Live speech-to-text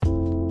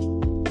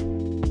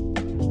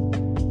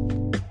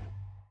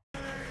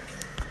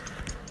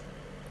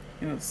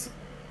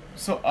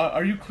So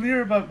are you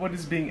clear about what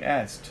is being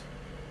asked?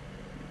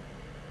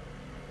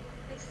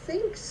 I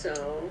think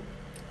so.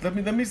 Let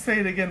me say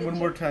it again one Did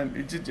more you?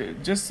 time,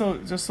 just so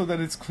that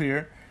it's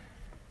clear.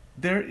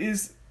 There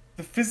is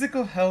the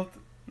physical health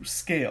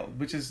scale,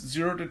 which is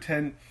 0 to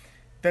 10.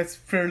 That's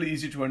fairly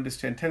easy to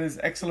understand. 10 is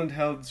excellent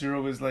health.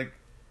 0 is like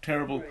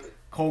terrible Right.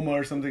 coma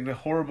or something, like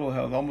horrible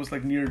health, almost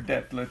like near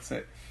death. Let's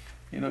say,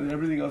 and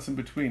everything else in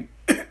between.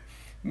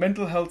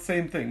 Mental health,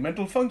 same thing.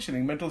 Mental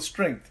functioning, mental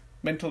strength,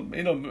 mental.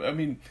 I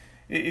mean,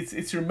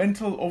 it's your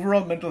mental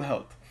overall mental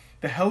health,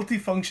 the healthy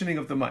functioning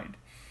of the mind.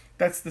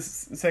 That's the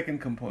second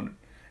component,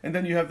 and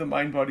then you have the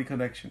mind-body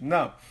connection.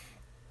 Now,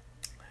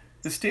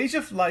 the stage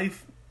of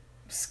life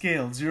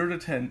scale 0 to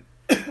 10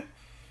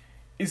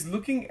 is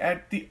looking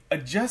at the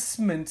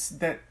adjustments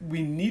that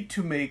we need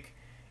to make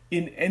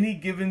in any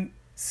given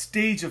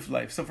stage of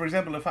life. So, for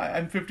example, if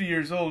I'm 50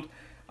 years old,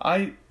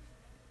 I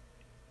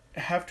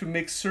have to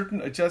make certain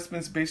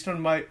adjustments based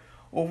on my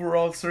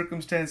overall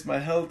circumstance, my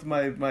health,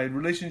 my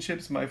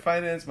relationships, my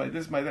finance, my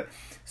this, my that.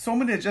 So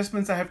many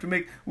adjustments I have to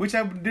make, which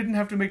I didn't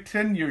have to make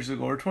 10 years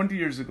ago or 20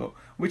 years ago,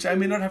 which I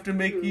may not have to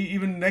make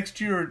even next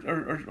year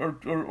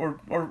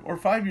or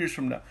 5 years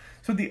from now.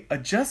 So the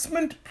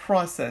adjustment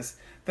process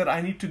that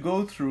I need to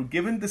go through,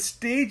 given the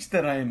stage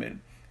that I am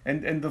in,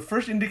 and the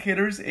first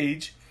indicator is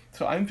age.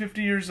 So I'm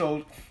 50 years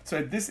old. So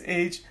at this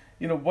age,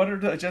 what are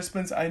the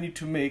adjustments I need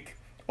to make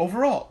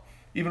overall,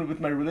 even with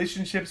my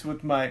relationships,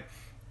 with my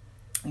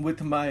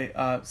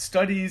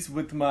studies,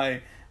 with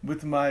my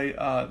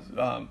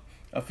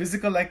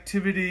physical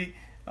activity,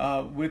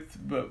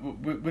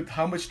 with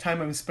how much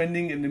time I'm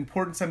spending and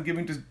importance I'm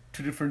giving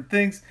to different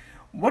things.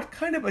 What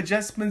kind of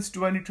adjustments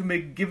do I need to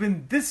make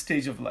given this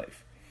stage of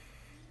life?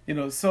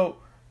 So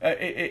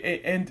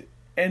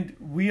and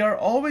we are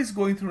always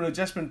going through an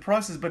adjustment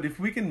process. But if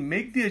we can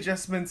make the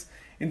adjustments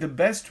in the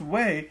best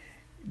way,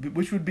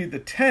 which would be the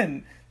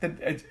 10,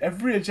 that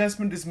every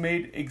adjustment is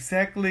made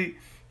exactly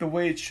the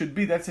way it should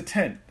be, that's a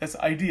 10. That's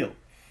ideal.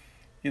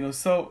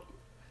 So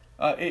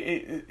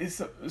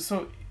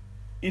so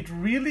it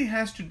really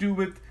has to do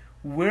with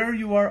where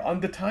you are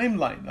on the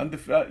timeline. On the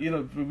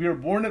we were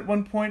born at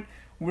one point,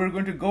 we're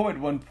going to go at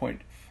one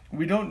point.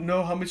 We don't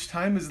know how much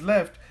time is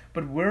left,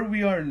 but where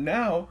we are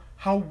now,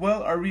 how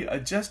well are we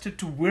adjusted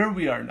to where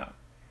we are now?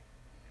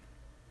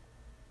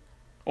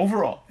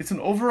 Overall, it's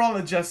an overall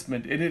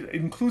adjustment, and it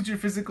includes your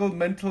physical,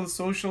 mental,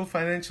 social,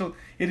 financial.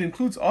 It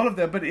includes all of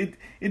that, but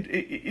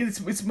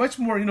it's much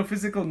more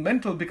physical,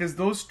 mental, because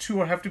those two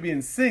have to be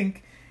in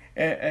sync,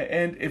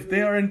 and if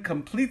they are in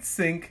complete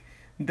sync,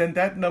 then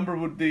that number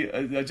would the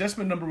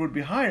adjustment number would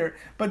be higher.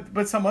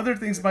 But some other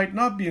things might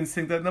not be in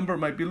sync. That number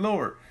might be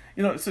lower.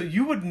 So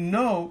you would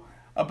know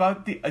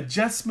about the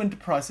adjustment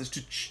process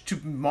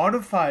to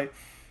modify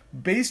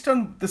based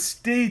on the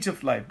stage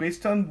of life,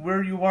 based on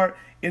where you are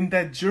in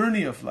that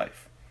journey of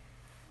life.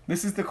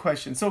 This is the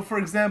question. So, for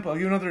example, I'll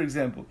give another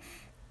example.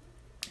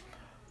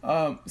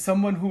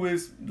 Someone who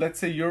is, let's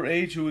say, your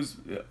age, who is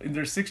in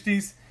their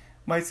 60s,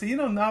 might say,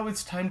 now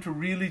it's time to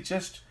really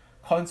just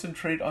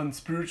concentrate on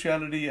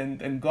spirituality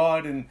and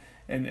God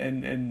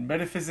and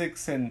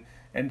metaphysics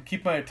and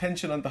keep my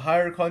attention on the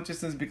higher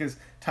consciousness, because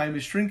time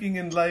is shrinking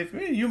in life.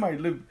 You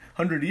might live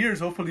 100 years.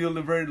 Hopefully you'll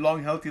live a very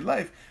long, healthy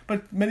life.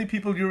 But many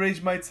people your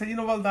age might say,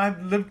 well,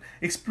 I've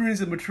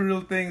experienced the material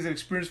things,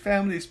 experienced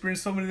family,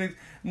 experienced so many things.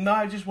 Now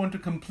I just want to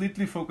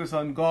completely focus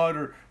on God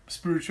or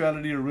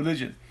spirituality or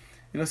religion.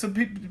 So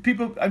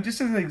people, I'm just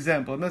as an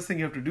example, I'm not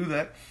saying you have to do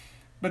that,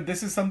 but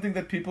this is something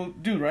that people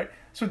do, right?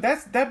 So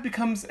that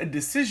becomes a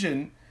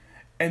decision,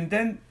 and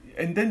then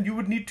you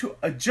would need to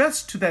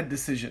adjust to that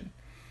decision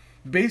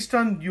based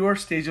on your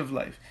stage of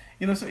life.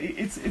 So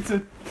it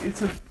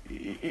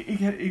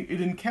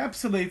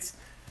encapsulates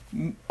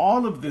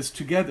all of this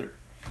together.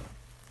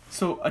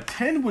 So a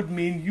 10 would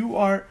mean you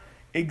are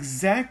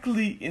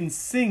exactly in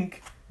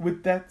sync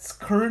with that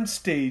current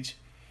stage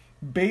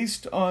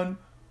based on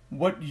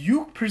what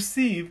you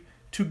perceive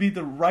to be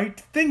the right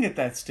thing at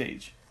that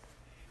stage.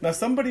 Now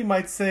somebody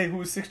might say,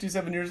 who is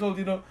 67 years old,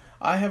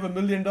 I have $1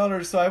 million,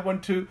 so I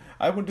want to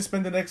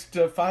spend the next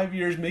 5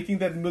 years making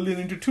that million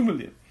into 2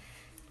 million.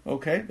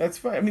 Okay, that's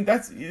fine. I mean,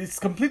 it's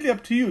completely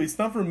up to you. It's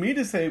not for me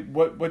to say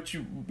what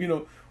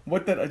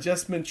that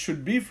adjustment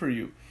should be for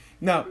you.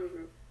 Now,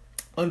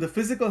 on the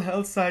physical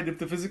health side, if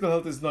the physical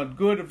health is not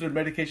good, if their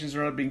medications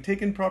are not being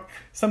taken properly,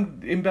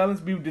 some imbalance,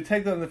 we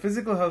detect that on the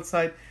physical health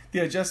side, the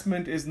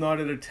adjustment is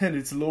not at a 10.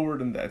 It's lower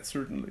than that,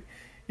 certainly.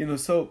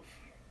 So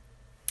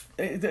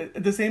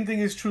the same thing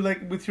is true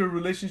like with your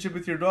relationship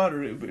with your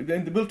daughter.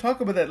 And we'll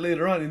talk about that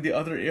later on in the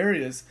other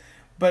areas.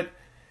 But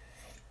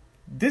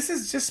this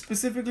is just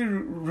specifically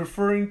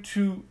referring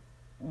to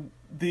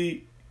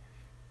the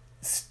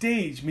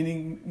stage,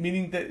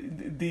 meaning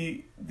that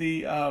the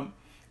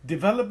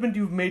development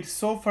you've made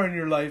so far in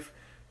your life.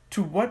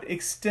 To what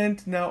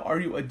extent now are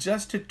you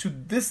adjusted to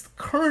this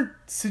current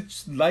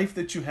life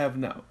that you have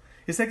now?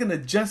 It's like an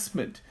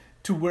adjustment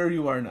to where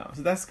you are now.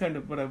 So that's kind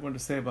of what I want to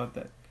say about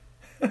that.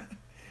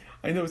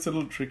 I know it's a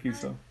little tricky,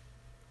 so.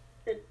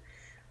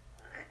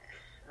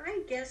 I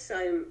guess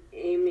I'm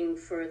aiming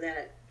for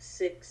that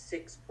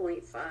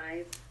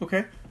 6.5.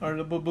 Okay. All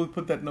right. We'll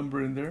put that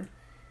number in there.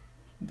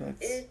 That's.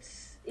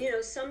 It's,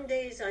 some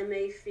days I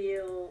may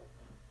feel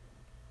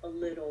a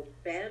little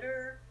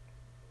better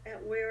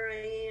at where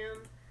I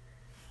am,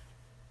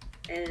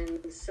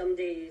 and some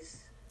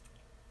days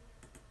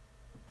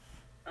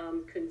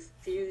I'm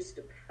confused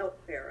about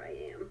where I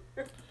am.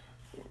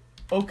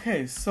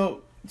 Okay,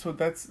 so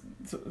that's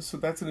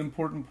an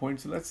important point.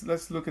 So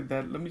let's look at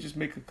that. Let me just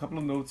make a couple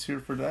of notes here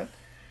for that.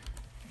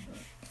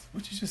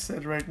 What you just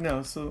said right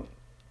now. So,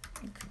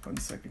 okay, 1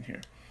 second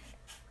here.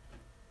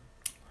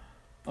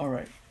 All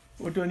right.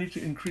 What do I need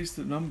to increase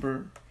the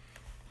number?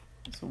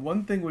 So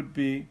one thing would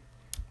be.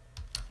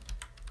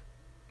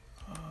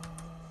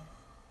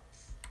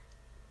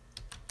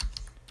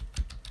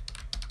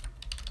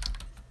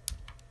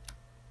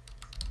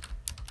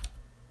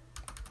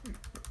 Wait,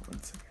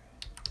 1 second.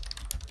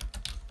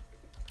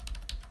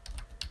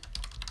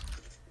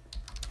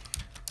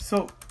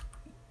 So,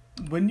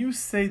 when you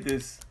say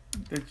this,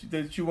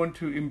 that you want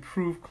to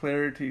improve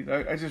clarity,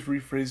 I just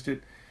rephrased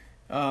it.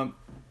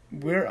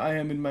 Where I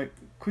am in my,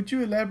 could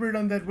you elaborate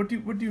on that? What do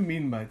you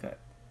mean by that?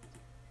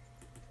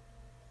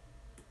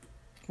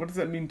 What does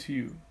that mean to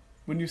you?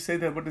 When you say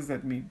that, what does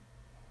that mean?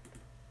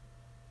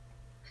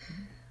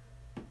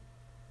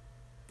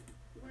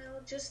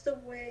 Well, just the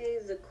way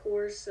the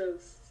course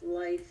of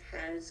life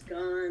has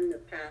gone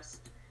the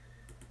past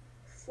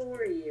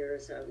 4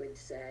 years, I would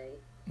say.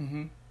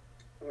 Mm-hmm.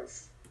 Or,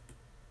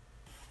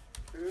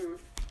 I don't know,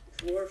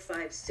 4,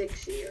 5,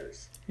 6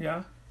 years.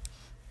 Yeah.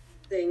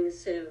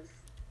 Things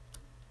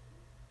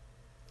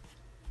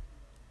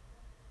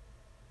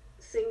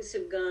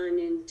have gone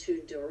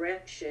into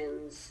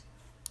directions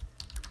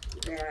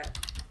that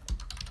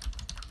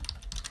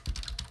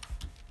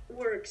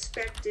were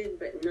expected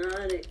but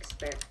not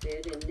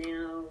expected, and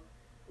now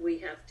we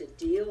have to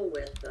deal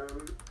with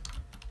them.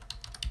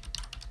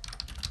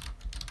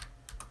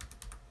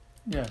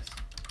 Yes.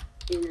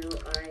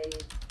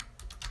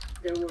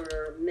 There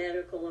were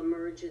medical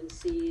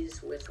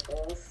emergencies with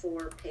all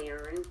 4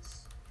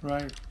 parents.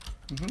 Right.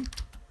 Mm-hmm.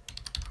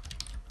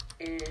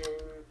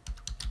 And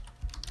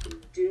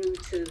due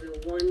to the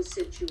one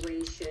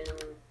situation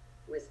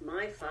with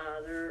my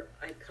father,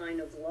 I kind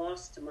of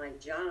lost my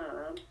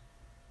job.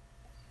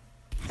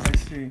 I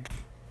see.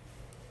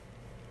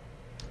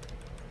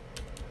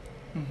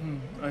 Mm-hmm.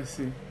 I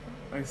see.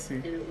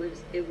 And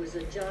it was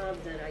a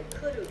job that I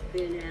could have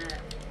been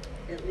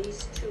at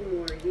least 2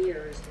 more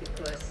years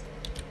because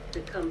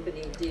the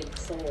company did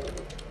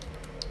fold.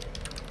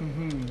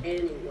 Mm-hmm.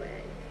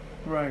 Anyway.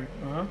 Right.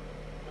 Uh-huh.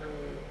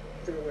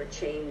 There were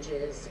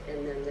changes,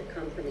 and then the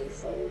company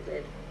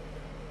folded.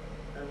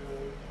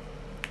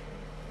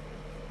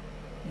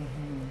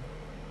 Mm-hmm.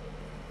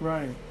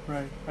 Right.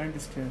 I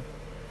understand.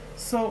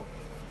 So.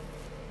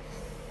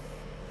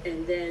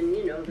 And then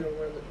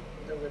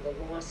there were the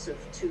loss of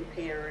 2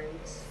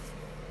 parents,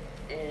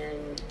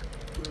 and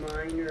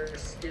mine are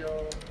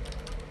still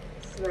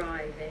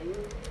thriving,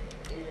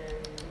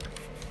 and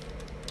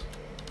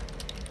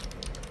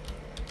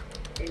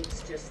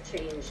it's just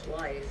changed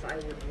life. I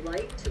would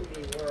like to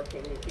be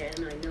working again.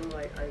 I know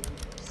I'd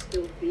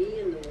still be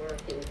in the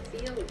working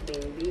field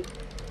maybe,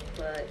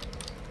 but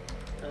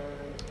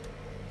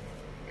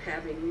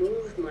having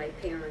moved my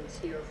parents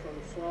here from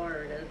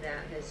Florida,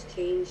 that has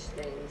changed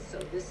things. So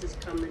this is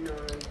coming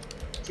on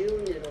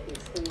June. It'll be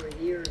 4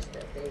 years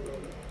that they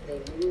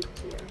moved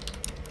here.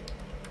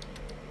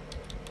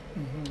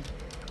 Mm-hmm.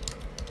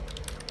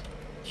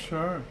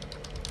 Sure.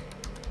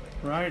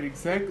 Right,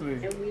 exactly.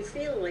 And we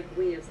feel like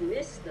we have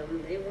missed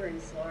them. They were in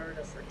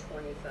Florida for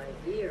 25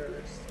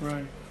 years.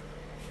 Right.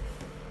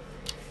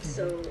 Mm-hmm.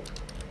 So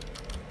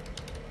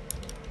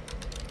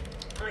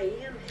I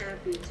am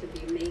happy to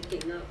be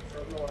making up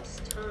for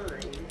lost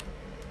time.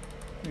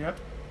 Yep.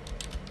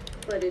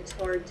 But it's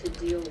hard to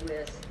deal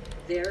with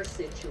their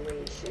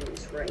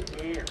situations right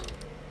now.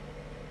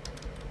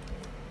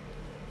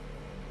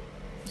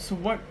 So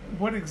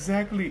what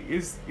exactly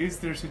is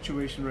their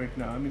situation right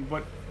now? I mean,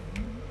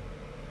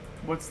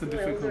 what's the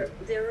difficulty? Well,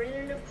 they're in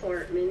an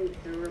apartment.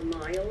 They're a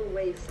mile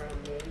away from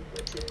me,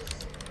 which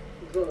is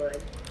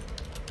good.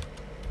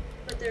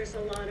 But there's a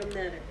lot of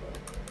medical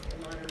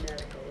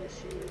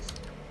issues.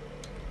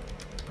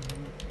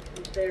 Mm-hmm.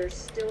 They're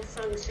still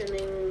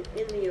functioning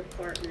in the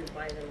apartment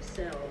by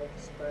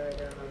themselves,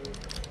 but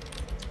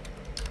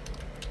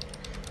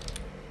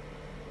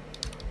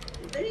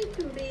they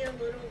can be a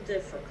little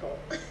difficult.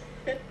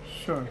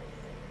 Sure.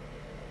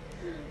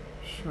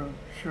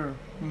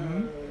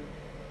 Mm-hmm.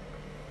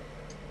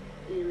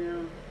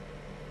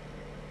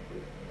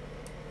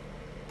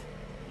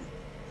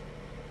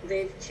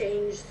 They've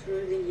changed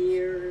through the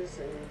years,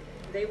 and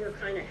they were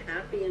kind of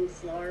happy in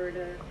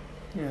Florida.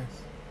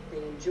 Yes.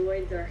 They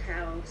enjoyed their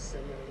house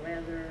and the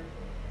weather,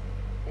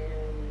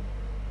 and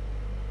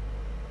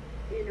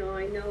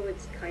I know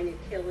it's kind of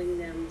killing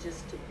them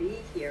just to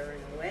be here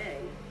in a way,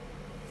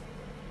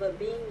 but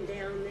being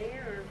down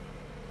there,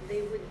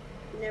 they would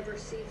never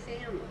see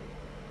family.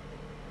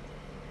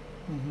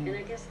 And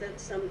I guess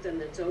that's something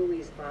that's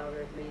always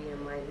bothered me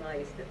in my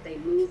life, that they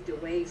moved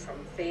away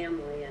from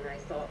family and I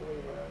thought we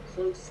were a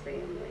close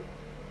family.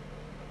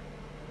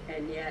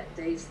 And yet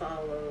they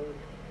followed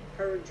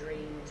her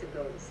dream to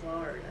go to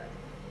Florida.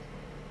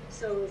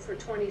 So for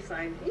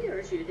 25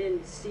 years, you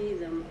didn't see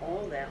them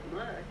all that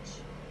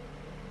much.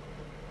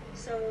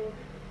 So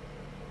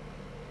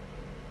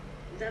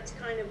that's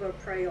kind of a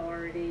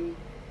priority.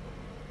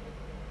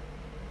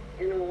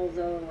 And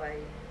although I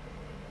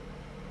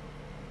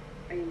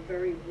am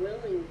very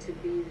willing to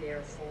be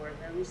there for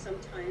them,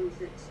 sometimes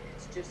it's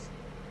just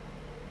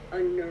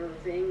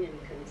unnerving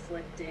and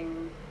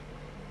conflicting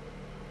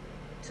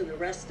to the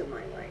rest of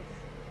my life,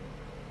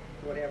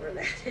 whatever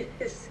that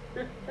is.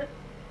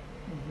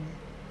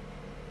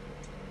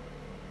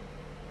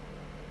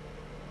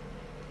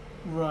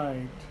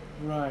 Right,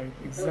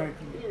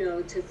 exactly. So, you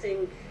know, to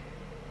think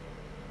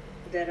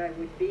that I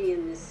would be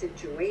in this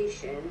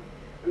situation,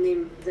 I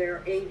mean,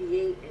 they're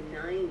 88 and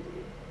 90.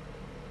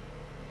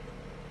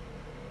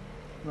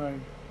 Right.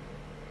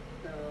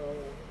 So,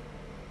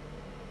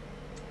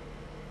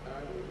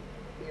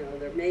 you know,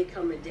 there may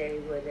come a day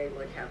where they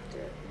would have to,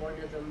 one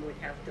of them would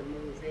have to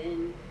move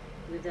in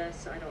with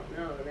us. I don't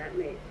know. That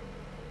may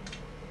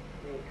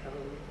come.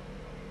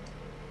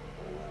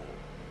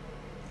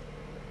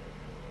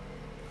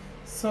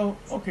 So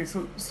okay,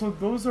 so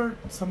those are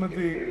some of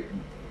the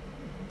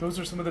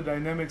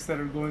dynamics that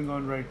are going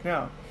on right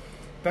now.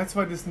 That's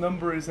why this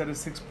number is at a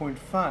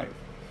 6.5.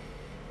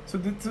 So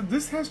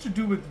this has to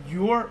do with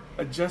your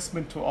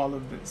adjustment to all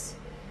of this.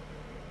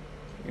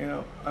 You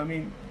know, I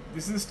mean,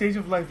 this is a stage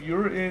of life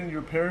you're in,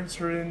 your parents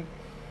are in.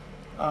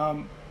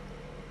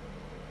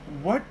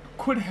 What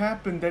could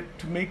happen that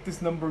to make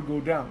this number go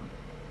down?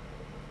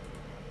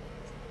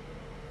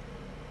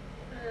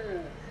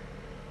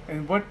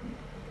 And what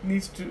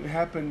needs to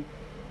happen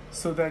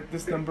so that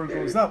this number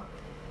goes up?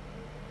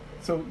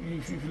 So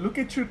if you look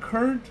at your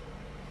current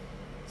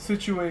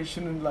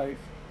situation in life,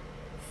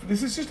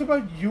 this is just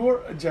about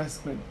your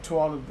adjustment to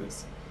all of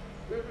this,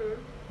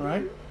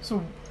 right?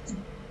 So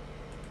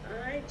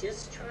I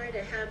just try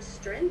to have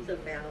strength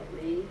about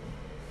me.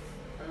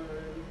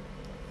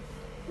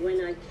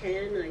 When I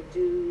can, I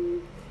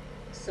do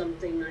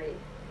something I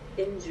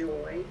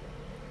enjoy.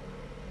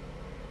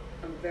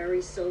 I'm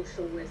very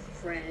social with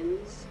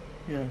friends.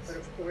 Yes. But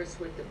of course,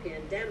 with the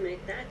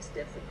pandemic, that's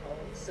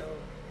difficult. So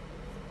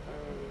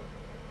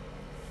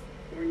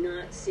we're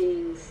not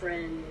seeing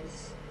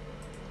friends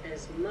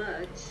as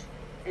much,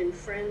 and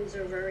friends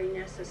are very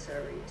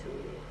necessary to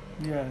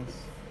me.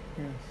 Yes.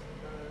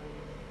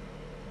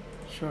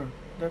 Sure,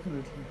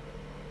 definitely.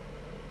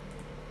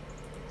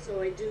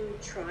 So I do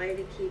try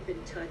to keep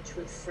in touch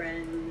with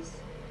friends.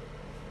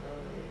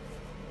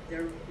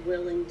 They're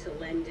willing to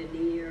lend an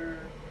ear.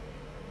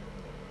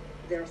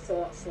 They're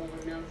thoughtful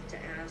enough to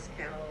ask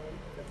how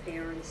the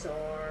parents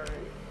are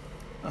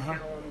and how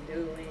I'm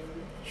doing.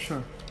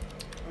 Sure.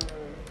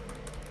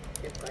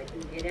 If I can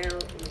get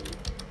out, and,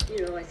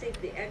 you know, I think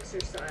the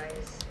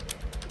exercise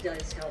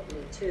does help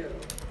me too.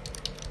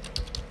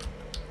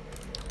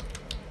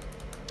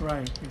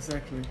 Right,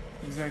 exactly.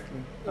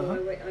 Well,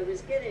 I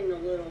was getting a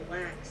little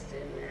laxed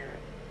in that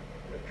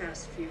the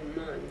past few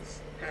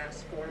months,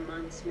 past 4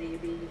 months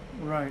maybe.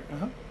 Right,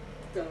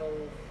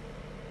 So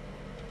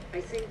I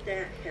think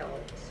that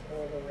helps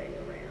all the way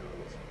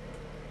around.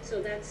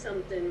 So that's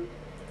something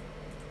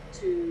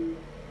to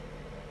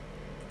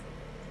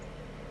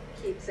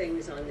keep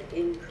things on the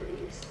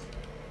increase.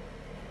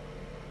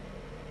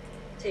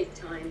 Take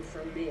time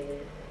for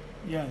me.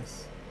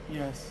 Yes,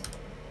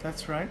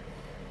 that's right.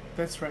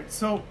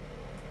 So,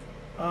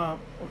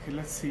 okay,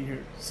 let's see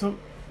here. So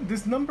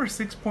this number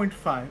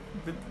 6.5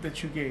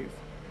 that you gave,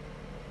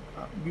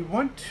 we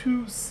want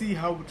to see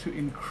how to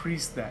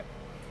increase that.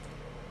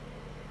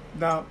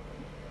 Now,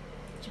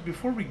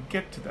 before we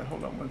get to that,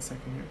 hold on 1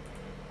 second here.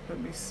 Let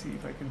me see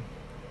if I can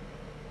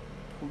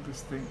pull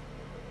this thing.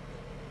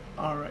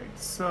 All right,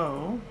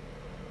 so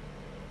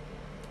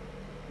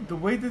the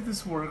way that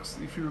this works,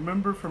 if you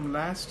remember from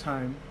last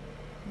time,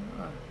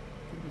 I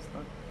think it's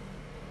not.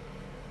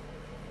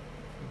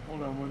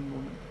 Hold on 1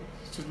 moment.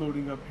 It's just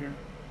loading up here.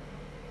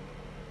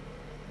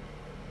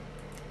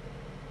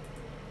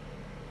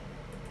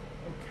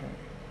 Okay.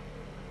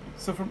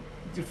 So from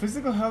the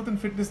physical health and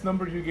fitness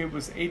number you gave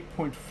was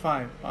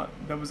 8.5.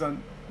 That was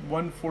on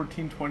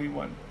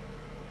 1/14/21.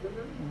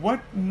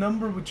 What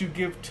number would you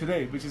give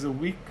today, which is a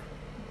week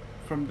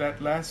from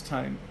that last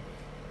time?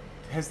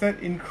 Has that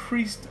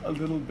increased a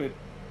little bit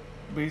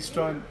based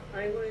on?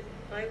 I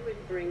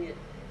would bring it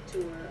to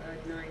a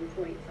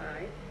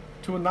 9.5.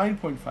 To a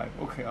 9.5.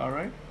 Okay, all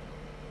right.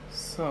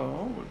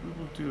 So what we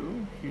will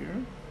do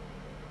here,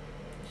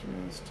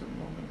 just a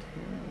moment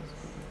here. Let's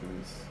go to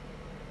this.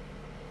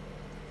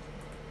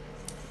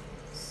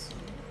 So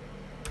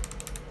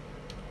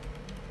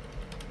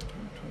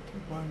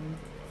 21.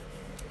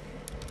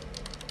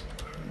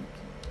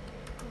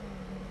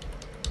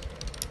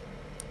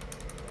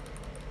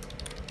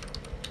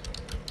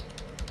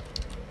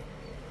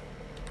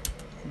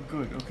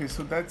 Good. Okay,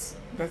 so that's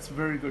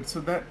very good. So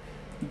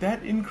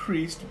that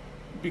increased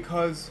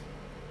because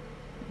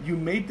you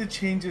made the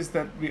changes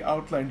that we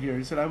outlined here.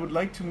 He said, I would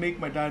like to make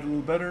my diet a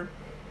little better.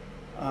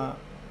 I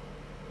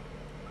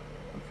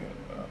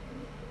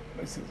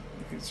said,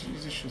 okay, so you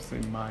just should say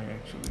my,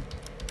 actually.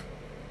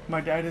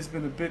 My diet has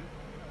been a bit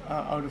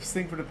out of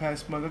sync for the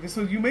past month. Okay,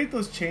 so you made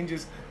those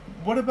changes.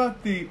 What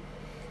about the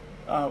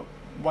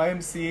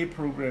YMCA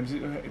programs?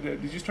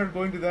 Did you start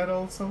going to that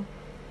also?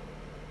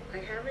 I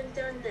haven't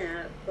done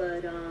that,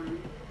 but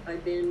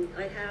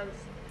I have,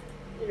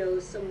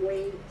 some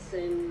weights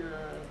and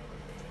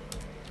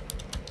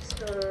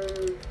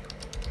some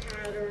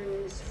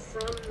patterns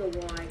from the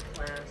Y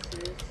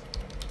classes,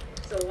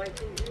 so I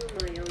can do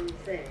my own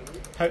thing.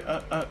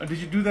 Did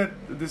you do that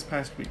this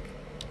past week?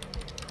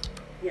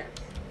 Yes.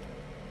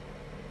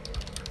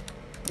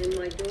 And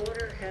my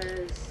daughter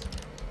has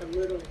a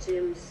little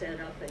gym set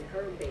up in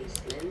her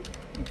basement.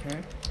 Okay.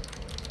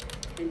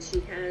 And she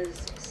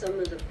has some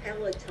of the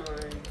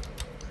Peloton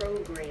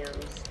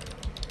programs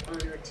on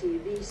her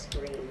TV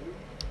screen.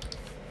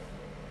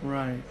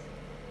 Right.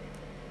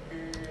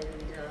 And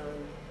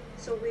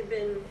so we've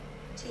been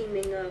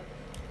teaming up.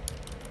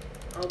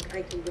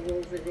 I can go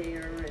over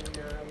there and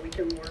we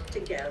can work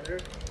together,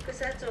 because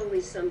that's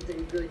always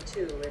something good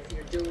too, if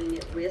you're doing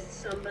it with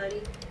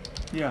somebody.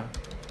 Yeah.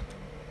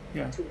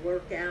 Yeah. To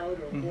work out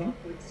or walk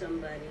with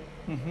somebody.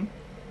 Mm-hmm.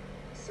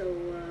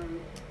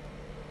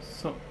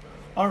 So,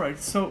 all right.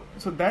 So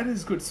that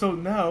is good. So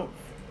now,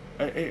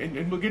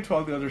 and we'll get to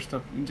all the other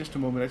stuff in just a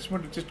moment. I just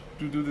wanted to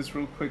do this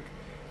real quick.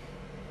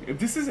 If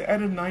this is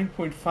at a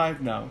 9.5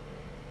 now,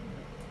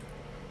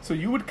 so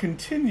you would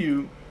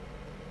continue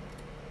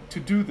to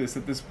do this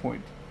at this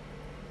point.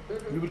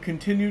 mm-hmm. You would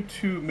continue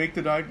to make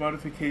the diet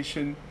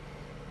modification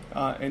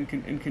and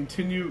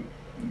continue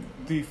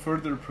the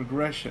further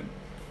progression.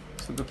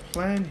 So the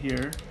plan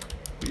here,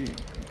 we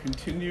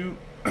continue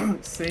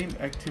same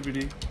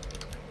activity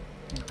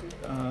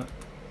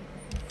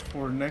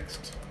for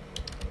next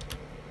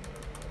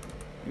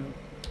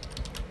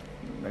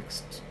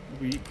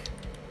week.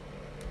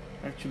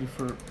 Actually,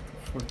 for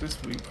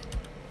this week,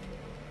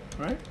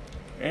 right?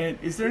 And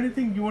is there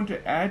anything you want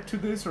to add to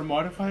this or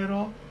modify at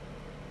all?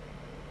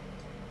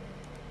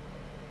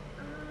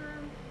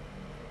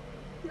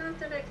 Not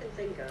that I can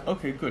think of.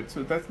 Okay, good.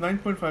 So that's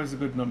 9.5 is a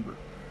good number.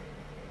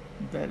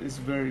 That is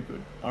very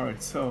good. All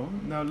right. So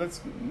now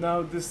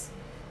this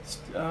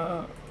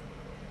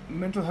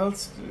mental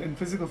health and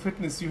physical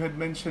fitness you had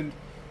mentioned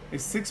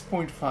is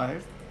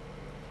 6.5.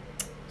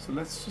 So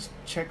let's just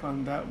check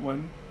on that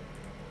one.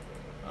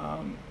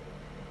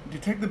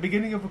 Detect the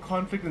beginning of a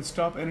conflict and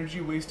stop energy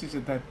wastage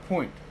at that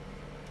point.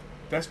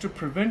 That's to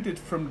prevent it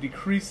from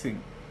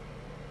decreasing.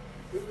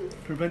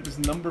 Prevent this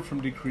number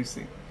from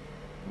decreasing.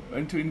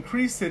 And to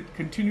increase it,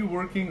 continue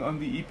working on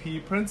the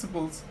EPE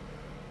principles,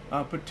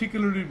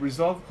 particularly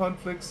resolve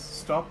conflicts,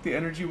 stop the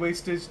energy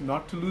wastage,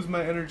 not to lose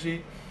my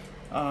energy,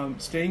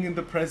 staying in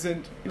the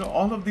present.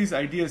 All of these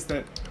ideas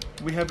that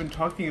we have been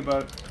talking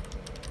about,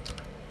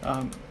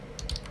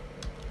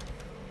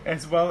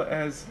 as well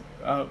as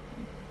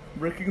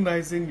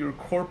recognizing your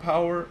core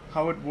power,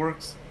 how it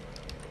works,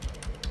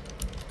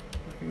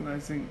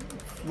 recognizing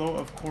flow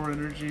of core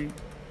energy,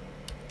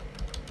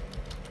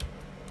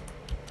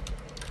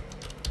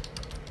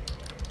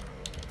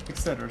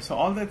 etc. So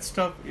all that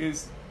stuff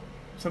is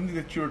something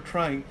that you're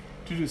trying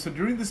to do. So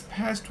during this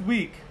past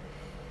week,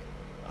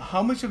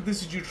 how much of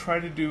this did you try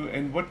to do,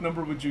 and what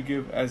number would you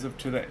give as of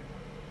today?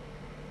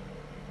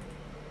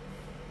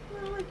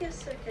 Well, I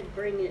guess I could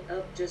bring it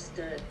up just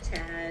a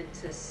tad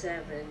to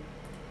 7.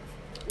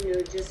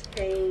 Just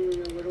paying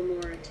a little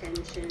more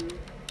attention.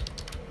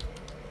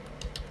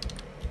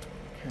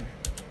 Okay.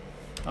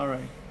 All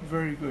right.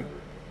 Very good.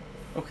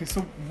 Okay,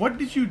 so what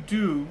did you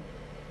do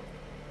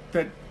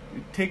that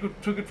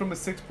took it from a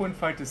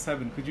 6.5 to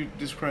 7? Could you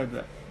describe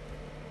that?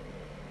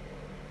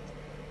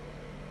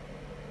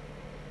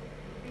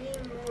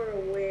 Being more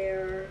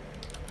aware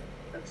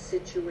of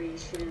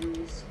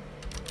situations,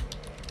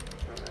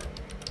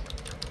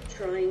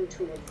 trying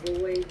to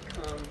avoid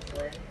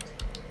conflict.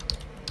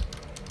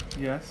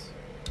 Yes.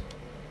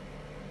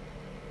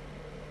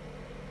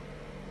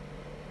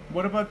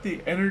 What about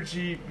the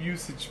energy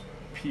usage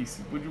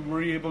piece?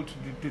 Were you able to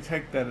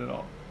detect that at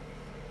all?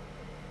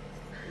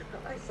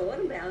 I thought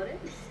about it.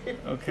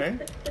 Okay.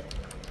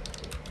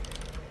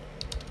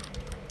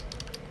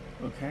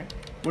 Okay.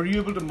 Were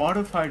you able to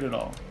modify it at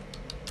all?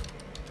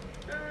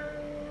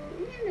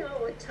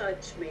 A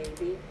touch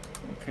maybe.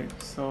 Okay,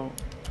 so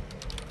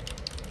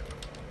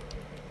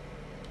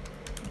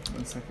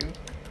 1 second.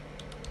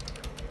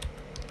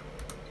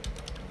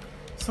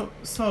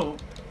 So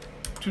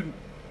to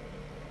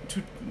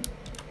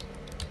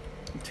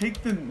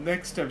take the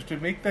next steps, to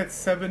make that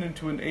 7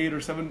 into an 8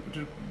 or 7,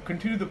 to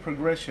continue the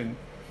progression,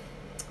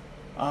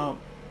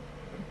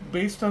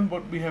 based on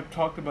what we have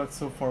talked about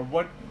so far,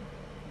 what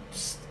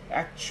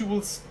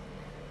actual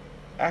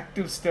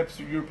active steps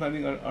are you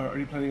planning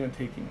on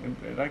taking?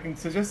 And I can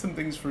suggest some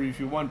things for you if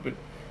you want, but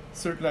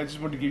certainly I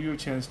just want to give you a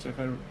chance to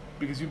kind of,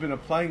 because you've been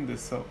applying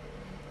this, so.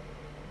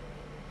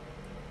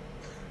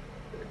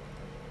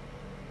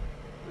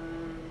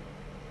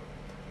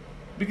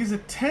 because a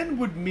 10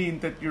 would mean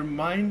that your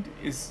mind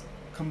is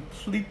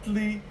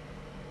completely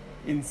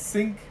in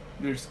sync,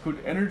 there's good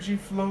energy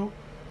flow,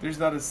 there's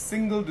not a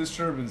single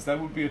disturbance. That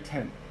would be a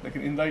 10, like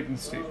an enlightened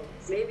state. Well,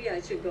 maybe I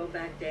should go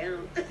back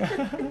down.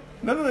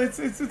 No,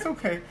 it's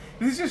okay.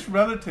 It's just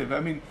relative.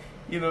 I mean,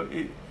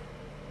 the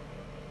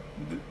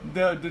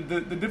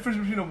difference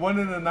between a 1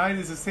 and a 9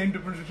 is the same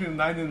difference between a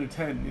 9 and a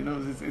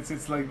 10.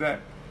 It's like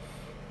that,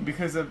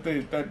 because of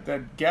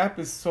that gap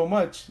is so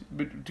much.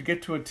 But to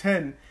get to a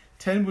 10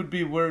 would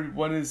be where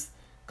one is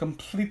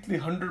completely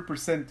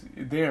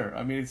 100% there.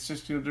 I mean, it's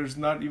just there's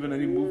not even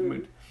any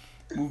movement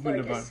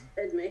about.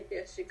 Maybe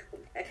I should go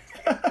back.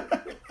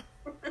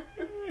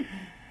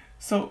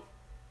 So,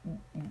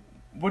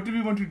 what do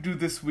we want to do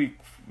this week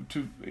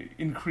to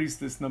increase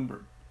this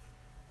number?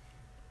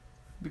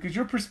 Because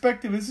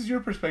this is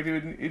your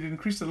perspective, it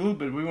increased a little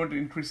bit. We want to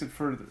increase it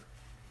further.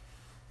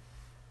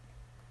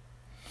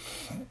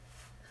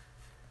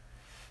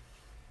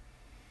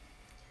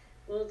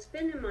 Well, it's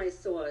been in my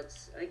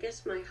thoughts. I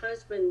guess my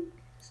husband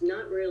is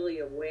not really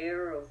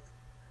aware of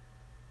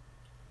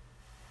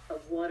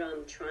what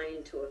I'm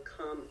trying to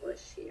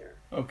accomplish here.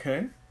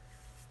 Okay.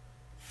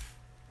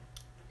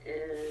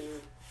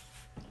 And,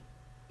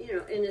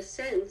 in a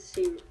sense,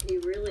 he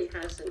really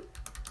hasn't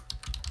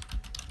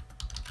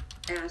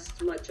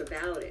asked much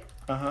about it.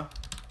 Uh-huh.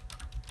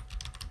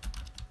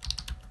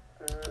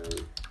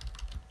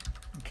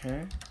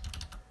 Okay.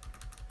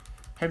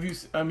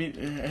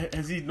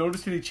 Has he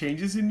noticed any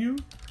changes in you?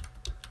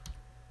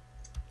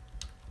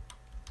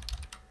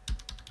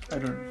 I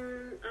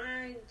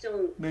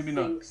don't Maybe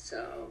think not.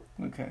 So.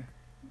 Okay.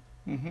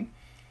 Mm-hmm.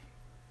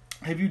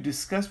 Have you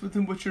discussed with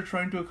him what you're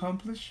trying to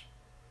accomplish?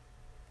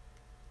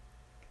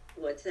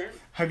 What's that?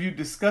 Have you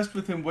discussed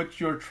with him what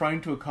you're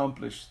trying to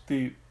accomplish?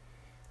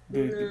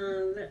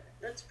 No,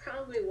 that's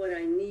probably what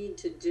I need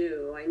to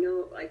do. I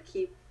know I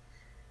keep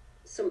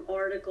some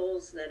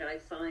articles that I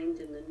find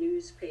in the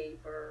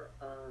newspaper.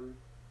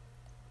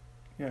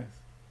 Yes.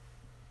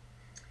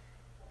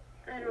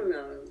 I don't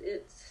know.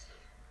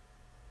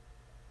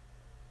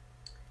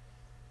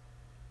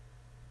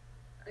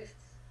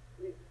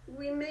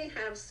 We may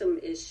have some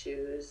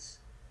issues.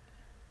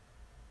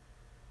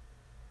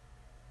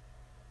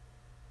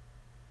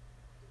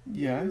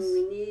 Yes.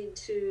 We need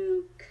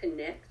to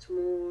connect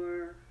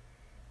more.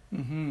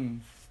 Mm-hmm.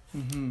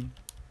 Mm-hmm.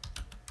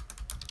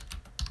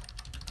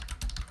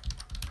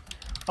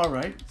 All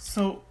right.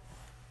 So,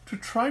 to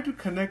try to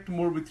connect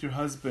more with your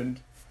husband,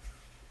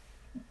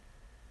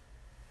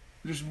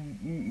 there's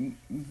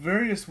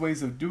various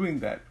ways of doing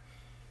that.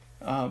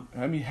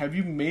 Have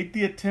you made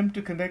the attempt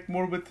to connect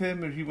more with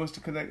him, or he wants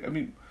to connect?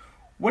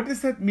 What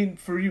does that mean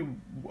for you?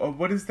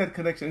 What is that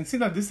connection? And see,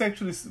 now this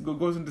actually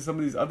goes into some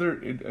of these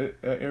other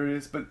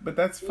areas, but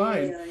that's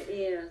fine.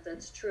 Yeah,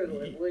 that's true.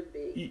 It would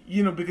be.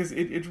 Because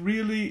it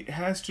really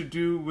has to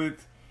do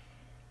with,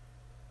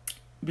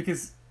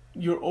 because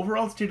your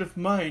overall state of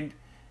mind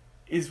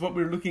is what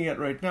we're looking at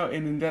right now,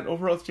 and in that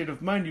overall state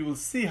of mind, you will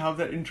see how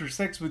that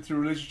intersects with your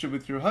relationship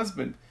with your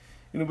husband,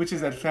 which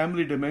is that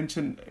family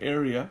dimension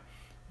area,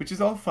 which is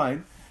all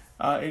fine,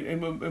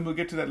 and we'll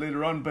get to that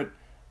later on,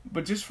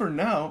 But just for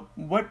now,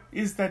 what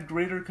is that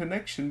greater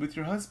connection with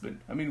your husband?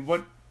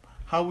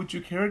 How would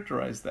you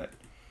characterize that?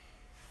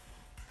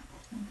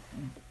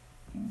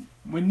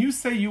 When you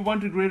say you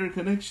want a greater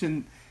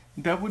connection,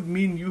 that would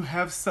mean you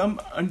have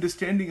some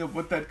understanding of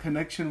what that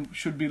connection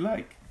should be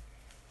like.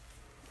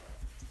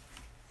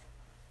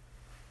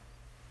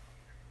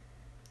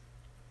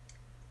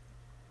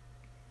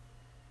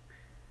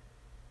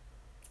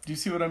 Do you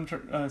see what I'm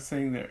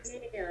saying there?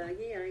 Yeah,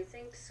 I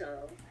think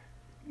so.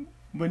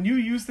 When you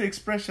use the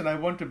expression, I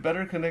want a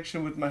better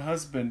connection with my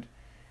husband,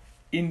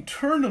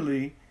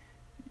 internally,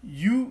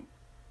 you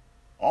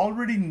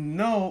already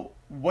know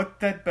what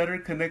that better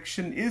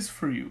connection is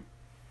for you.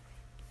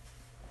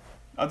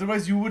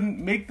 Otherwise, you wouldn't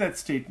make that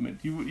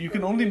statement. You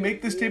can only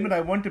make the statement,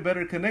 I want a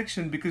better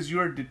connection, because you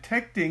are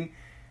detecting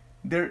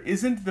there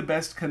isn't the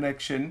best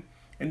connection,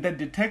 and that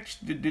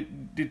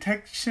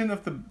detection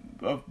of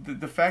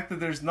the fact that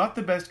there's not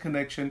the best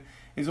connection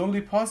is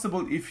only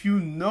possible if you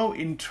know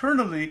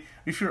internally,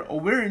 if you're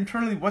aware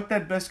internally what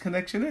that best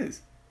connection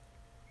is.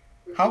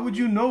 How would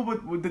you know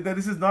that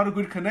this is not a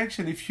good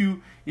connection if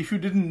you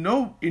didn't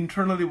know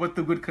internally what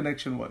the good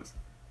connection was?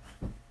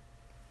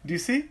 Do you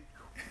see?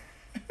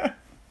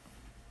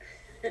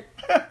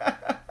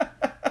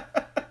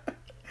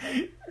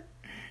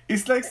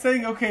 It's like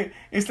saying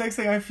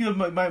I feel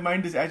my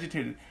mind is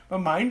agitated. My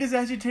mind is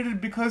agitated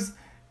because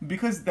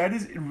that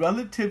is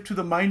relative to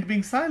the mind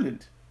being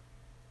silent.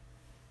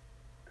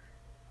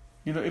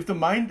 If the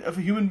mind of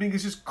a human being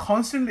is just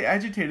constantly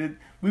agitated,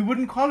 we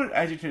wouldn't call it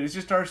agitated. It's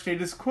just our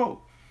status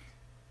quo.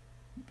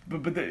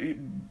 But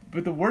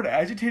the word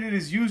agitated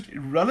is used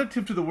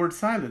relative to the word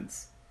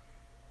silence.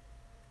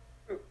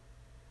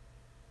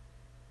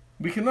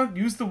 We cannot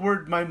use the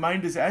word my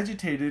mind is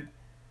agitated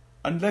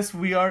unless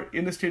we are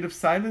in a state of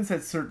silence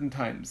at certain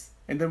times.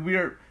 And then we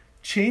are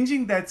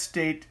changing that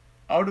state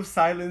out of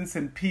silence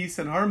and peace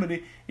and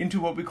harmony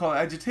into what we call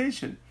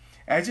agitation.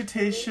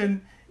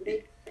 Agitation...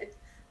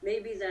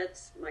 maybe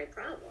that's my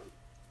problem.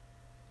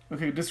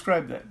 Okay,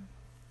 describe that.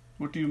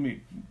 What do you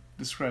mean?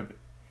 Describe it.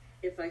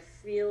 If I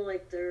feel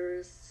like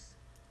you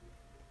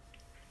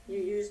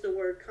use the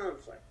word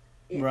conflict.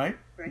 Right.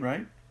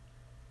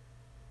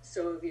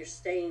 So if you're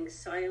staying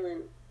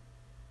silent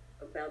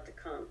about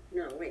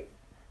no, wait.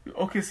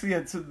 Okay, so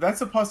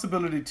that's a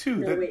possibility too.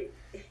 No, wait.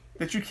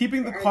 That you're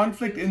keeping the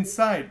conflict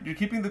inside. You're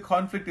keeping the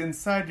conflict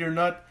inside. You're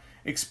not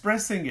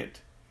expressing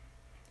it.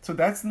 So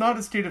that's not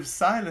a state of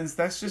silence.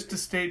 That's just a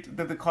state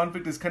that the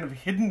conflict is kind of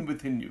hidden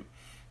within you.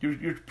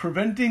 You're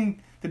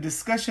preventing the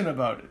discussion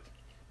about it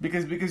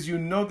because you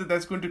know that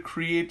that's going to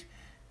create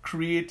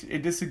a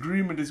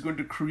disagreement, is going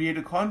to create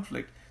a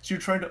conflict. So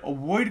you're trying to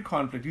avoid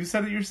conflict. You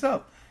said it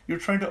yourself. You're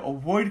trying to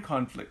avoid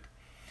conflict.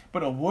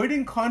 But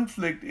avoiding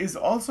conflict is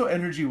also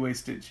energy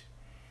wastage.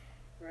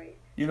 Right.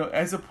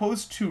 As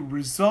opposed to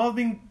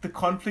resolving the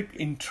conflict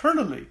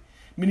internally,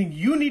 meaning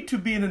you need to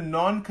be in a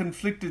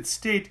non-conflicted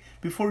state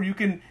before you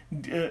can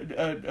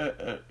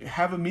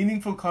have a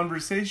meaningful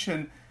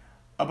conversation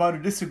about a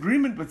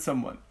disagreement with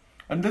someone.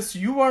 Unless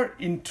you are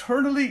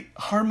internally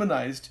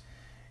harmonized,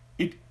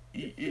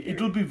 it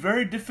will be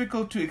very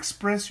difficult to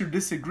express your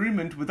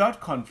disagreement without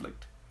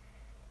conflict.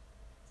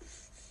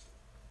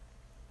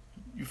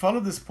 You follow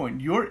this point?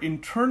 Your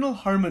internal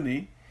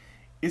harmony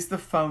is the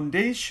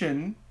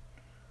foundation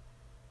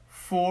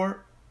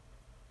for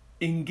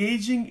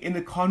engaging in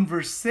a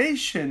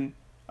conversation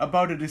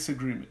about a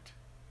disagreement.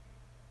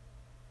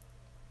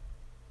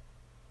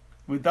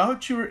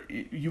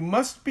 You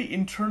must be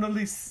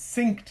internally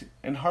synced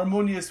and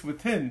harmonious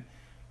within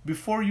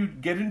before you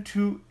get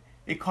into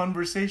a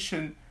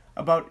conversation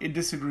about a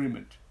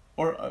disagreement,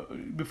 or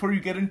before you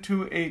get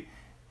into a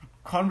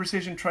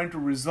conversation trying to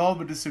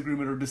resolve a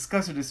disagreement or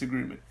discuss a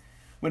disagreement.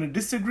 When a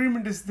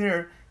disagreement is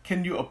there,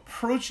 can you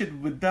approach it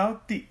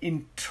without the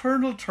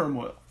internal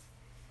turmoil?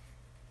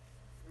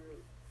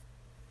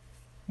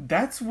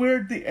 That's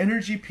where the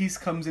energy piece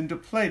comes into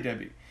play,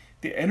 Debbie.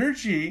 The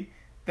energy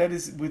that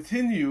is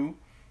within you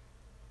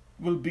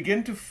will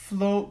begin to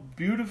flow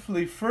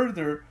beautifully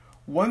further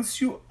once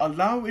you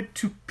allow it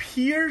to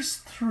pierce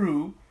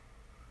through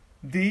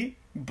the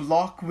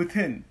block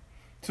within.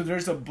 So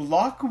there's a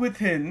block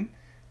within,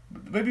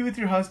 maybe with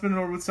your husband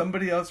or with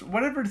somebody else,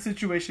 whatever the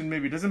situation may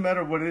be. It doesn't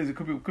matter what it is. It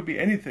could be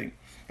anything.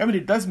 I mean,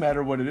 it does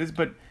matter what it is,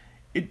 but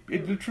it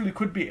literally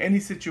could be any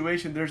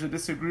situation. There's a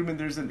disagreement,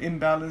 there's an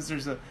imbalance,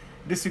 there's a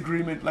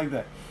disagreement like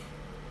that.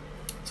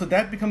 So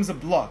that becomes a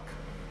block.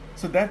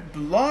 So that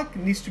block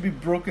needs to be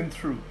broken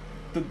through.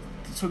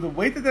 So the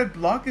way that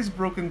block is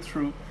broken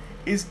through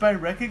is by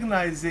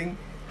recognizing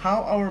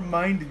how our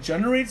mind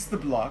generates the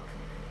block,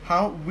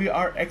 how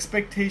our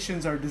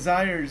expectations, our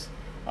desires,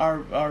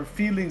 our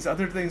feelings,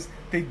 other things,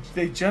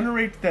 they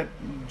generate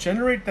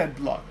that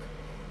block.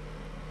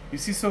 You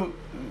see, so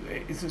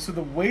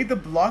the way the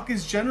block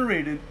is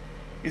generated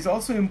is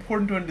also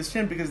important to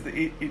understand, because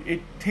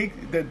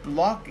that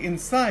block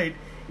inside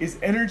is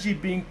energy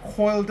being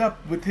coiled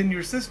up within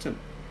your system.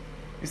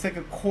 It's like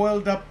a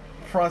coiled up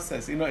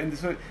process, so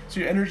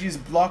your energy is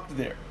blocked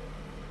there.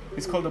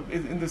 It's called,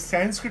 in the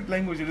Sanskrit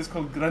language, it is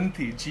called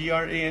granthi,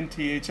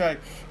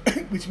 Granthi,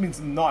 which means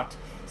knot,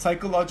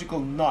 psychological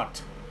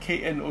knot,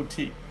 Knot.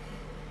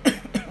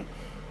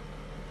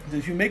 So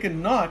if you make a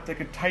knot, like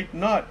a tight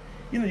knot,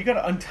 you got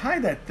to untie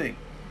that thing,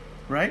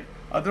 right?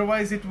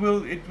 Otherwise, it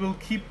will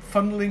keep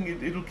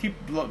funneling, it will keep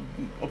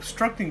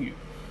obstructing you.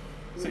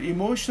 So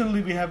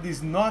emotionally, we have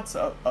these knots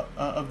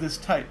of this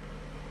type.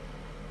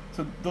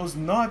 So those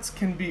knots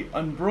can be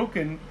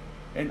unbroken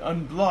and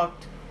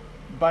unblocked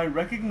by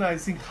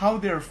recognizing how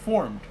they're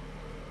formed,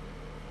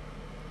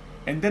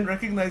 and then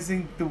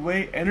recognizing the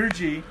way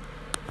energy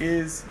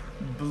is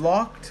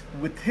blocked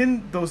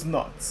within those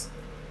knots.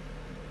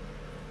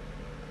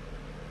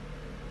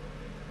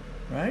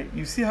 Right?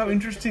 You see how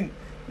interesting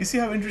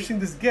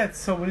this gets.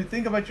 So when you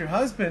think about your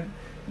husband,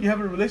 you have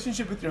a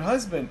relationship with your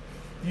husband.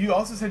 You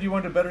also said you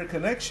want a better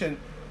connection.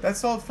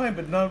 That's all fine,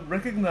 but now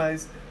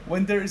recognize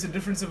when there is a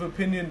difference of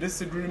opinion,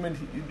 disagreement,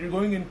 you're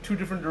going in two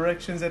different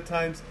directions at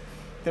times.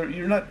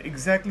 You're not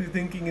exactly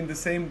thinking in the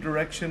same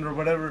direction or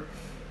whatever.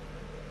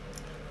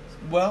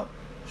 Well,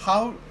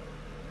 how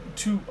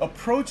to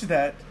approach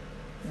that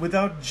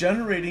without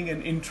generating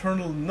an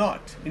internal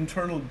knot,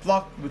 internal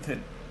block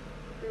within?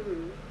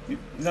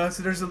 Now,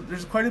 so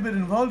there's quite a bit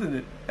involved in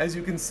it, as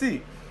you can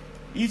see.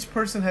 Each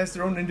person has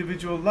their own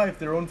individual life,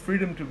 their own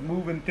freedom to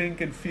move and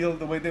think and feel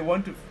the way they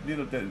want to,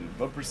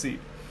 perceive.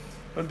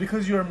 But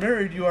because you are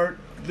married, you are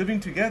living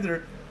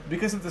together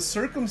because of the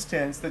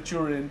circumstance that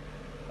you're in,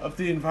 of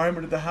the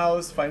environment of the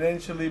house,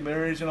 financially,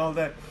 marriage, and all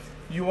that.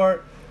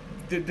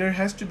 There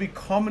has to be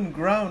common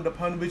ground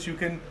upon which you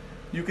can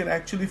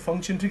actually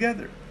function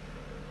together.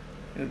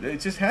 It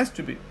just has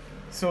to be.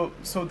 So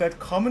that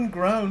common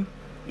ground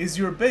is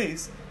your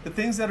base. The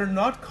things that are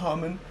not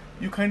common,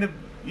 you kind of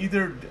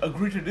either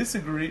agree to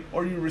disagree,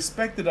 or you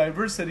respect the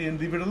diversity and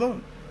leave it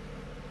alone.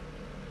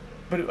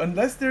 But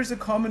unless there's a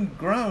common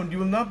ground, you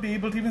will not be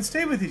able to even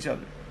stay with each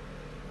other.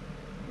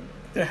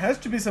 There has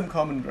to be some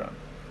common ground.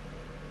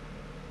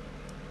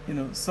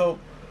 So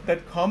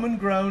that common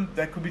ground,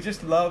 that could be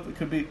just love, it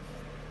could be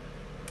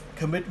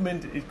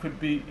commitment, it could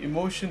be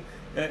emotion,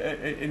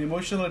 an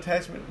emotional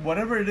attachment,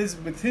 whatever it is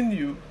within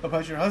you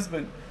about your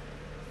husband,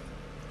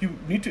 you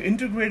need to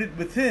integrate it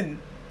within,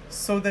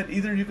 so that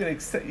either you can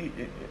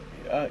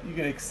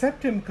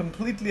accept him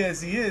completely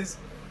as he is,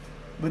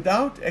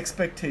 without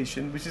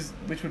expectation,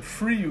 which would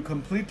free you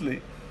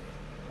completely,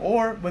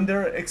 or when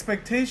there are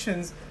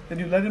expectations, then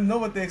you let him know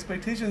what the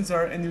expectations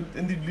are, and you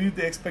leave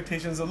the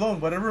expectations alone,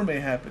 whatever may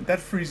happen. That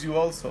frees you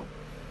also.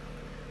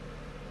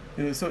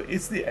 So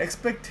it's the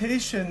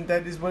expectation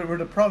that is where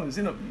the problem is.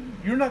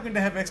 You're not going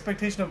to have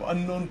expectation of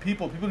unknown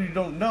people you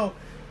don't know.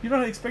 You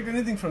don't expect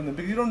anything from them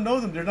because you don't know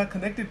them. They're not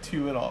connected to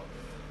you at all.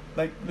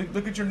 Like,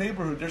 look at your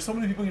neighborhood. There's so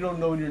many people you don't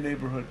know in your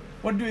neighborhood.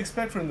 What do you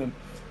expect from them?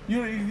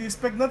 You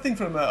expect nothing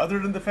from them other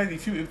than the fact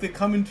that if they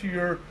come into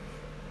your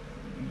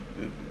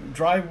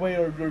driveway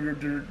or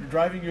you're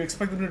driving, you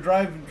expect them to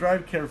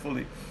drive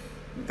carefully.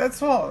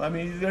 That's all. I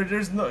mean,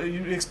 there's no.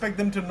 You expect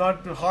them to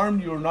not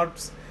harm you or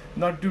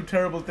not do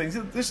terrible things.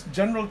 Just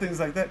general things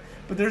like that.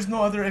 But there's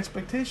no other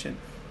expectation.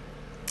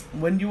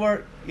 When you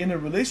are in a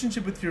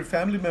relationship with your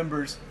family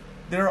members,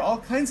 there are all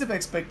kinds of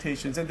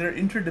expectations, and there are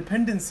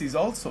interdependencies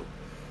also.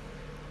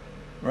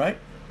 Right?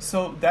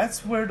 So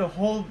that's where the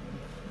whole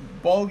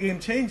ball game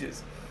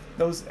changes.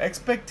 Those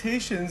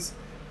expectations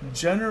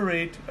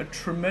generate a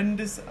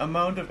tremendous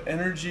amount of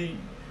energy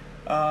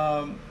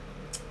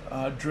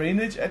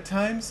drainage at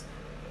times.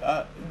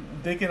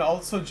 They can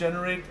also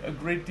generate a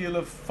great deal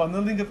of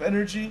funneling of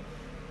energy,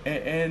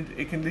 and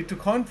it can lead to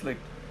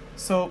conflict.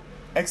 So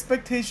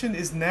expectation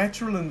is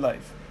natural in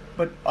life,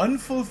 but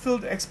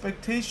unfulfilled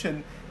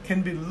expectation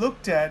can be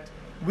looked at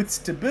with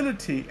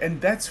stability,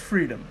 and that's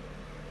freedom.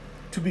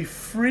 To be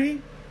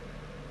free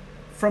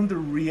from the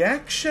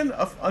reaction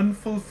of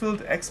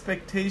unfulfilled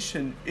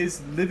expectation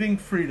is living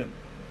freedom.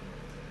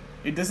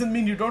 It doesn't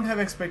mean you don't have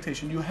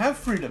expectation. You have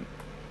freedom.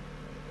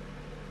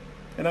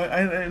 And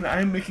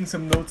I'm making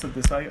some notes of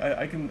this.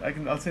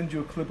 I'll send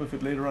you a clip of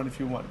it later on if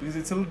you want, because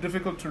it's a little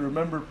difficult to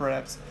remember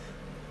perhaps.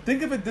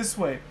 Think of it this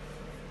way: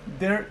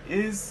 there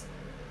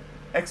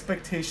are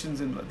expectations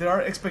in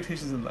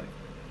life.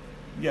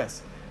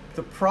 Yes.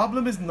 The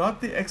problem is not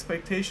the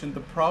expectation. The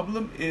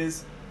problem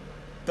is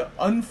the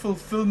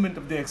unfulfillment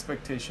of the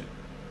expectation,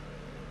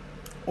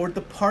 or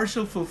the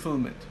partial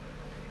fulfillment.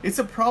 It's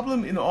a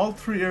problem in all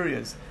three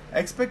areas.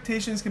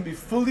 Expectations can be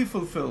fully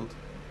fulfilled,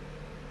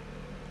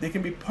 they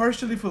can be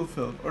partially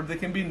fulfilled, or they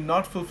can be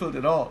not fulfilled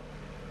at all.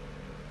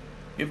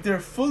 If they're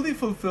fully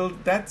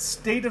fulfilled, that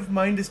state of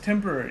mind is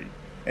temporary,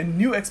 and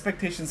new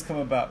expectations come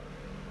about.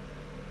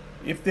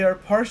 If they are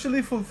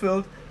partially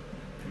fulfilled,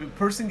 the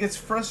person gets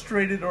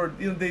frustrated, or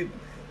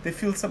they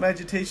feel some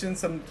agitation,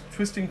 some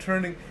twisting,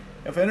 turning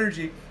of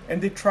energy, and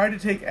they try to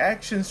take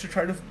actions to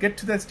try to get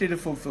to that state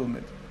of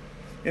fulfillment.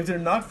 If they're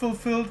not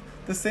fulfilled,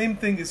 the same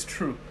thing is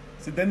true.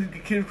 So then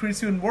it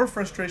creates even more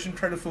frustration,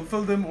 try to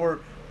fulfill them or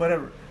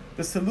whatever.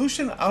 The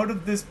solution out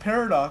of this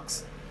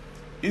paradox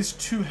is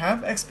to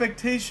have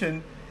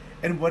expectation,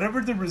 and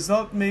whatever the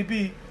result may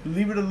be,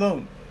 leave it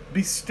alone.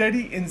 Be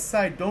steady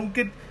inside. Don't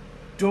get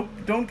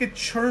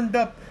churned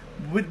up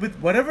with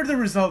whatever the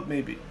result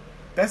may be.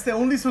 That's the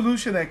only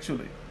solution,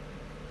 actually.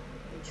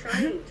 I'm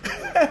trying to.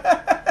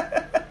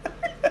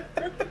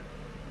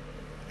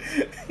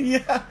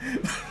 Yeah.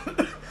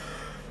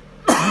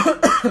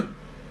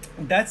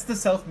 That's the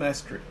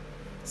self-mastery.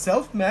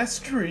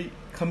 Self-mastery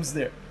comes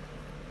there.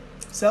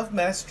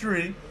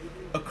 Self-mastery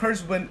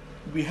occurs when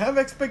we have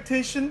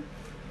expectation,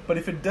 but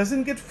if it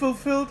doesn't get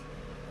fulfilled,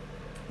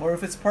 or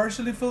if it's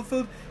partially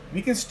fulfilled,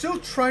 we can still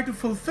try to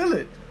fulfill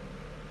it,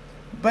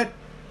 but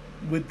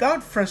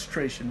without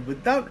frustration,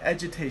 without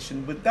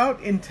agitation,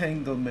 without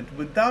entanglement,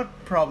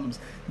 without problems.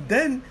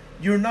 Then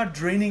you're not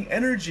draining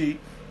energy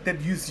that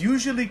is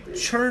usually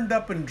churned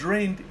up and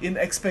drained in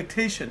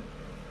expectation.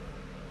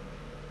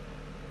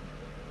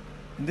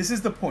 And this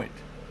is the point.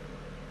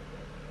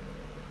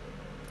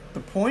 The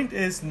point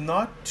is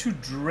not to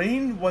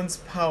drain one's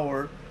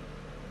power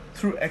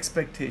through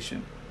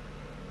expectation.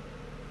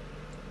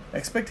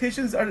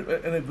 Expectations are,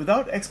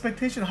 without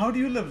expectation, how do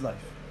you live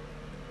life?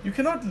 You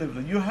cannot live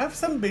life. You have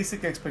some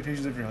basic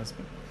expectations of your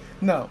husband.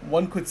 Now,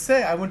 one could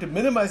say, I want to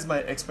minimize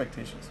my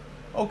expectations.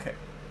 Okay,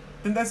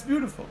 then that's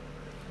beautiful.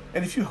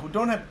 And if you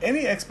don't have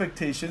any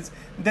expectations,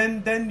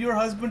 then your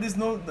husband is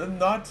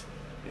not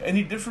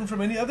any different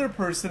from any other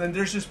person, and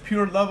there's just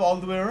pure love all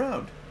the way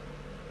around.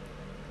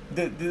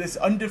 This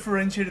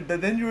undifferentiated,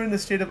 then you're in a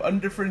state of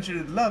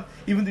undifferentiated love.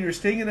 Even though you're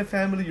staying in a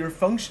family, you're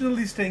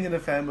functionally staying in a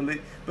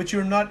family, but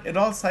you're not at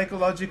all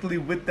psychologically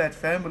with that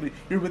family.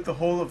 You're with the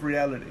whole of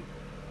reality.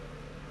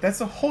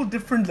 That's a whole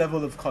different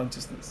level of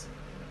consciousness.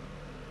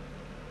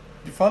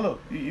 You follow?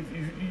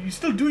 You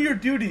still do your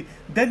duty.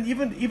 Then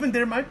even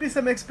there might be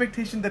some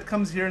expectation that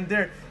comes here and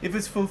there. If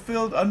it's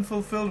fulfilled,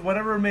 unfulfilled,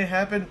 whatever may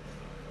happen,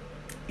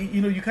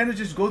 you kind of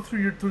just go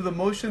through the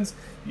motions.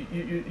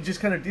 You just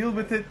kind of deal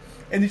with it,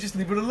 and you just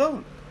leave it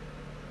alone.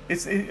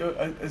 It's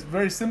a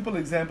very simple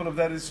example of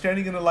that is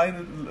standing in the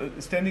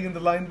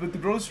line with the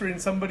grocery,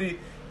 and somebody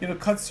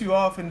cuts you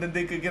off, and then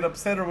they could get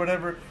upset or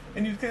whatever,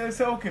 and you can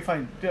say, okay,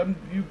 fine,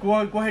 you go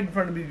ahead in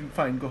front of me,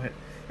 fine, go ahead.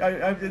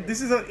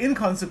 This is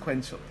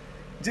inconsequential,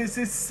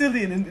 it's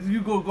silly, and you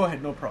go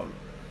ahead, no problem.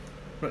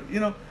 But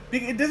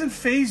it doesn't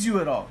faze you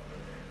at all.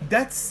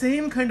 That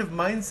same kind of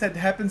mindset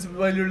happens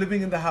while you're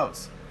living in the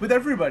house with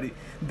everybody.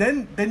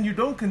 Then you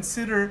don't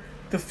consider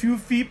the few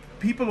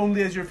people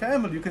only as your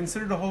family. You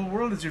consider the whole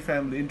world as your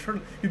family.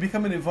 You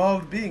become an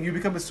evolved being. You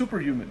become a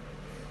superhuman.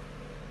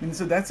 And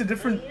so that's a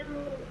different. I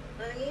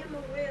am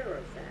aware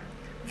of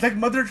that. Like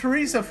Mother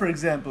Teresa, for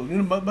example.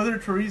 Mother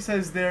Teresa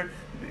is there.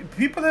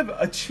 People have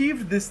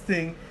achieved this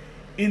thing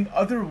in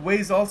other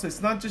ways also.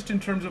 It's not just in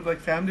terms of like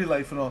family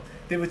life and all.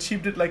 They've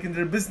achieved it like in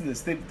their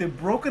business. They've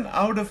broken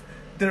out of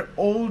their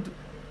old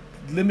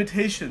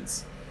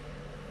limitations.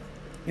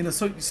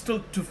 So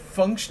still to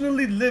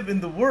functionally live in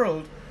the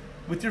world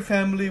with your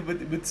family,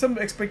 with some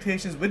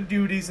expectations, with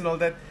duties and all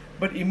that,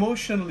 but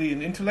emotionally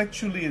and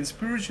intellectually and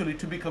spiritually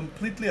to be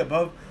completely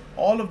above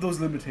all of those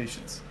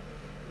limitations.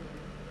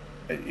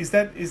 Is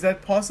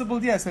that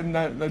possible? Yes, and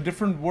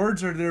different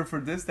words are there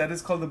for this. That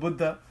is called the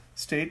Buddha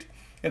state,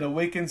 an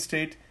awakened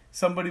state.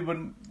 Somebody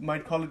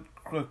might call it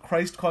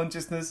Christ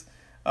consciousness.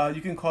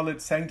 You can call it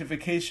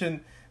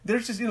sanctification.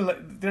 There's just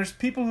there's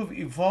people who've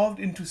evolved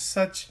into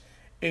such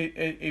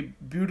a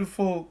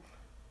beautiful.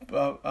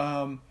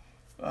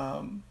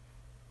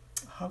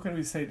 How can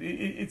we say it?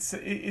 It's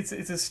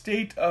a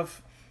state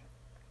of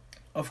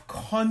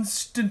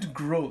constant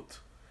growth.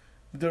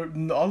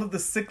 All of the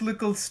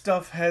cyclical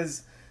stuff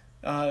has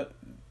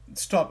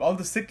stopped. All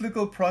the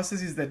cyclical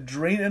processes that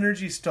drain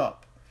energy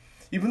stop.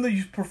 Even though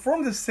you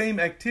perform the same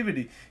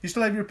activity, you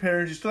still have your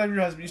parents, you still have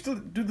your husband, you still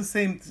do the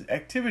same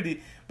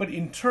activity, but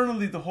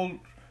internally the whole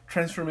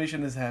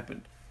transformation has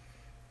happened.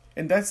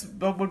 And that's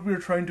what we're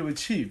trying to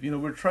achieve.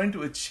 We're trying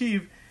to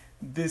achieve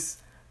this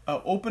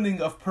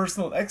opening of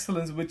personal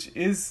excellence, which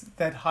is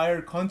that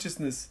higher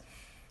consciousness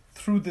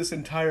through this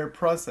entire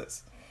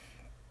process.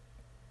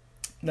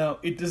 Now,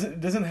 it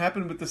doesn't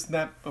happen with the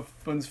snap of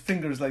one's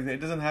fingers like that.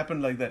 It doesn't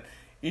happen like that.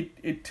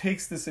 It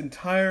takes this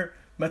entire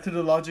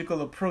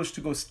methodological approach to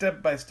go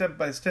step by step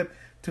by step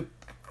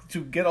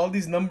to get all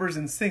these numbers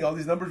in sync. All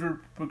these numbers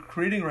we're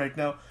creating right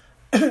now.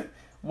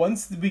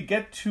 Once we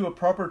get to a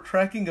proper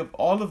tracking of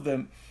all of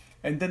them,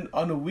 and then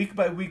on a week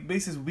by week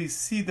basis we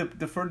see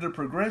the further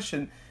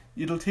progression,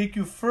 it'll take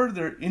you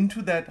further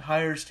into that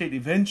higher state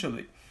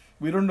eventually.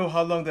 We don't know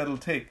how long that'll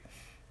take.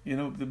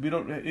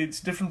 It's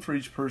different for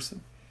each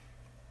person.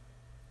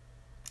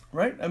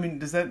 Right? I mean,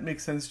 does that make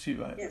sense to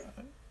you? Yes.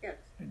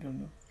 I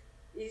don't know.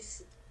 You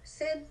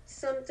said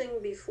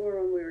something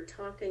before when we were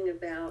talking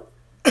about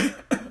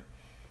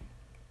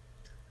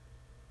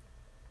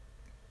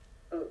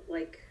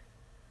like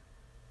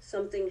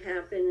something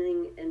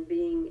happening and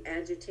being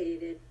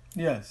agitated.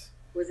 Yes.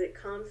 Was it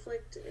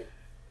conflict?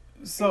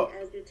 So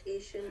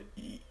agitation.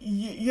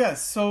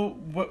 Yes. So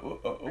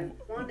I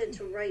wanted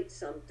to write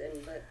something,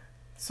 but.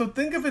 So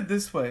think of it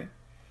this way: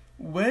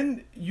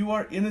 when you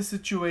are in a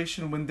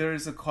situation when there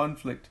is a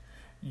conflict,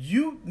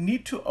 you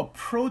need to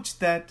approach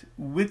that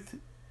with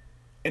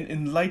an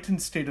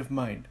enlightened state of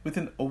mind, with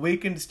an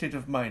awakened state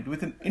of mind,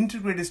 with an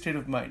integrated state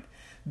of mind.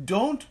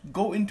 Don't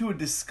go into a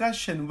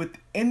discussion with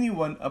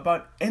anyone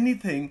about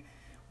anything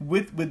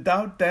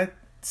without that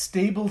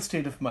stable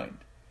state of mind.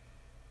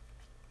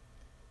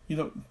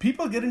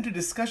 People get into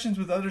discussions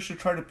with others to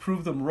try to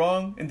prove them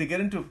wrong, and they get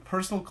into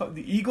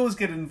the egos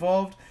get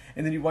involved,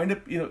 and then you wind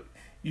up, you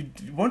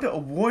want to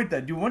avoid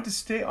that. You want to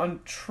stay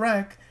on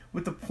track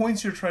with the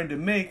points you're trying to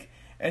make,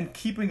 and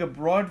keeping a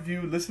broad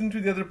view, listen to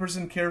the other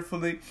person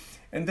carefully,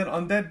 and then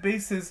on that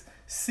basis,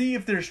 see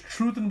if there's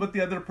truth in what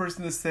the other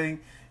person is saying.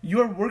 You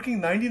are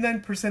working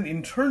 99%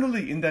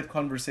 internally in that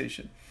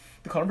conversation.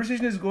 The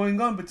conversation is going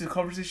on, but the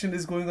conversation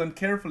is going on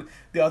carefully.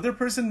 The other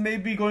person may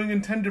be going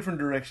in 10 different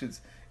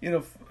directions.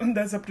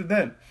 That's up to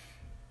them.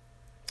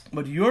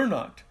 But you're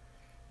not.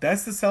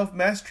 That's the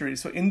self-mastery.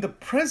 So in the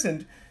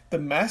present, the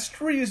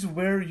mastery is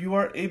where you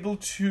are able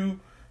to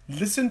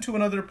listen to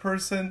another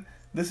person,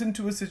 listen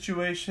to a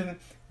situation,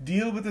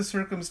 deal with a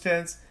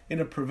circumstance in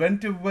a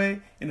preventive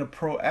way, in a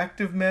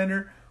proactive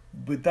manner,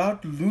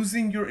 without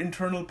losing your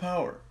internal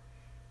power.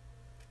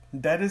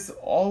 That is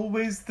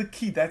always the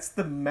key. That's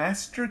the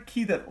master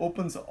key that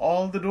opens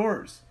all the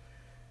doors.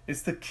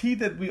 It's the key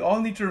that we all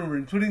need to remember,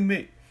 including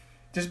me.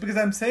 Just because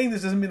I'm saying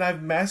this doesn't mean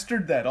I've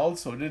mastered that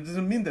also. It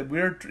doesn't mean that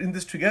we're in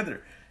this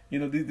together.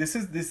 This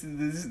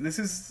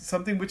is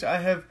something which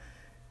I have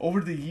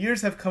over the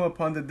years have come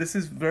upon, that this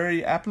is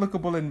very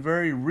applicable and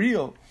very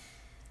real.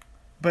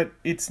 But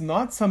it's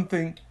not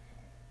something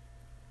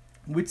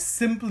which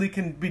simply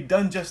can be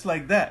done just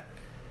like that.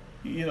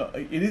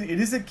 It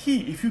is a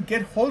key. If you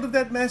get hold of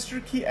that master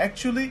key,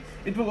 actually,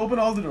 it will open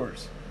all the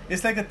doors.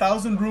 It's like a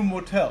 1,000-room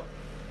motel.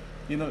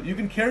 You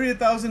can carry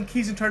 1,000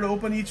 keys and try to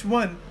open each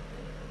one.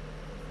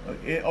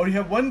 Or you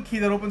have one key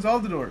that opens all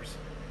the doors.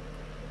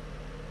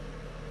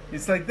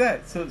 It's like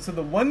that. So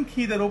the one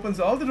key that opens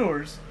all the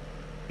doors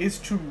is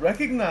to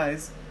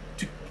recognize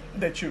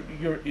that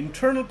your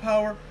internal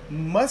power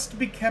must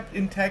be kept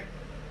intact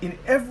in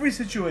every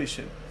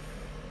situation.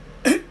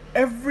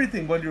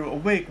 Everything, while you're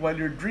awake, while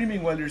you're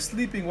dreaming, while you're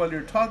sleeping, while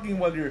you're talking,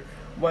 while you're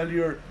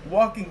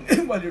walking,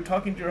 while you're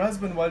talking to your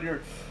husband, while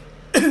you're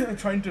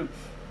trying to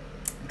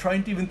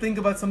even think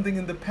about something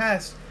in the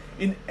past.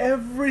 In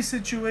every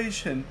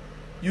situation,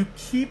 you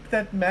keep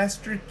that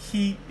master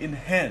key in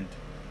hand.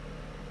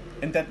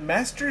 And that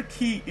master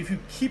key, if you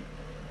keep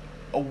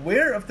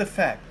awareness of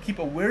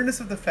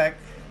the fact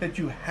that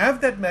you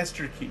have that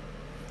master key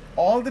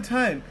all the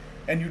time,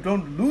 and you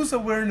don't lose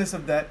awareness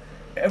of that,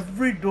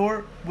 every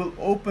door will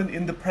open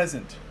in the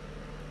present.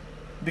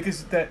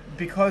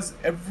 Because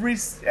every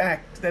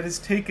act that is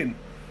taken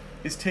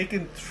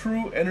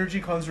through energy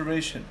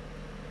conservation.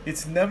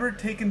 It's never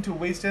taken to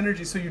waste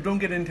energy, so you don't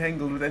get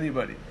entangled with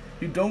anybody.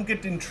 You don't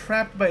get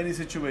entrapped by any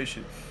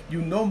situation.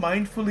 You know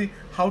mindfully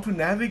how to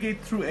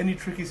navigate through any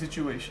tricky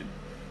situation.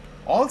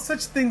 All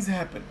such things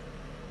happen.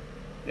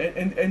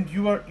 And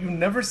you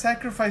never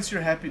sacrifice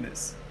your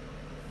happiness.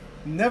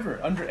 Never,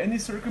 under any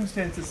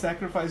circumstances,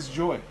 sacrifice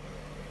joy.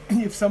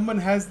 If someone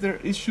has their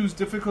issues,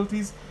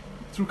 difficulties,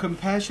 through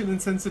compassion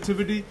and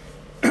sensitivity,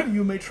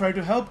 you may try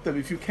to help them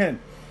if you can.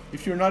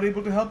 If you're not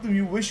able to help them,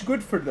 you wish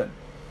good for them.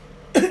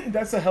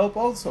 That's a help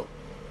also.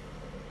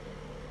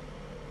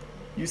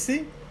 You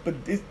see? But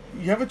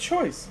you have a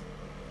choice.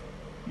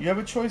 You have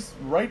a choice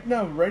right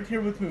now, right here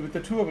with me, with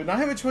the two of it. And I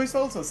have a choice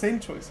also, same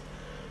choice.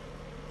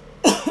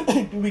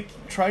 Do we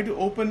try to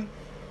open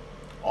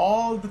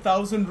all the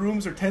 1,000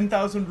 rooms or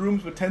 10,000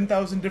 rooms with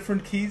 10,000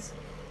 different keys?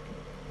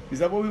 Is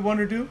that what we want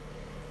to do?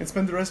 And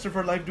spend the rest of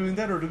our life doing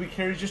that? Or do we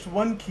carry just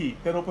one key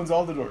that opens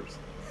all the doors?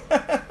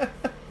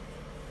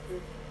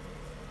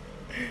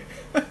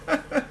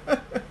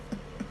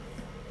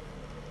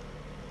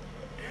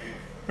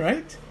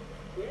 Right?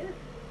 Yeah.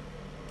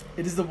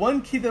 It is the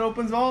one key that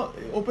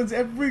opens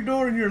every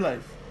door in your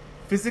life.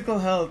 Physical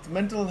health,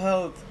 mental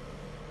health,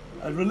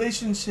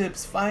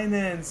 relationships,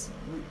 finance,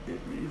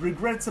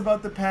 regrets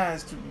about the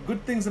past,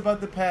 good things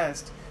about the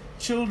past,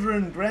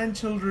 children,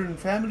 grandchildren,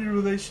 family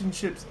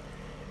relationships.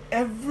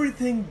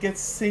 Everything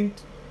gets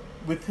synced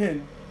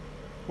within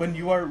when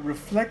you are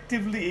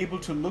reflectively able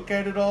to look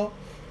at it all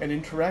and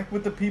interact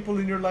with the people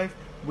in your life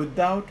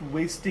without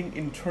wasting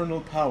internal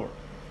power.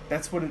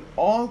 That's what it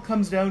all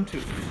comes down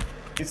to.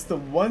 It's the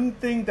one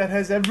thing that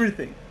has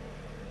everything.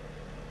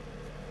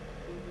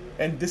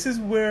 And this is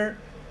where,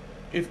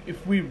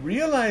 if we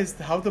realize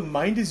how the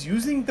mind is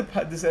using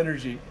this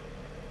energy,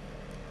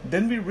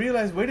 then we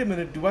realize, wait a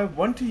minute, do I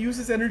want to use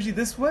this energy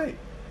this way?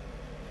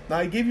 Now,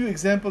 I gave you an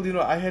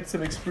example. I had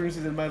some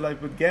experiences in my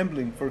life with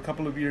gambling for a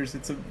couple of years.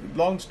 It's a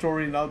long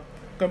story, and I'll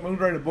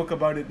write a book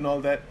about it and all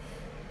that.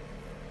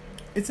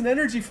 It's an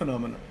energy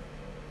phenomenon.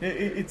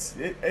 It's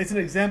an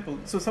example.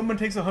 So someone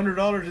takes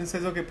 $100 and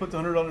says, okay, put the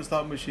 $100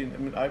 slot machine. I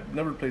mean, I've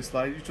never played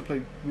slot. I used to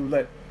play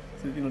roulette,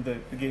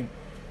 the game.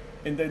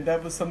 And then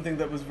that was something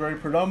that was very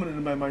predominant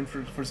in my mind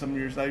for some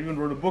years. I even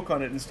wrote a book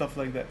on it and stuff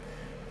like that.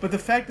 But the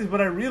fact is,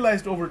 what I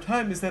realized over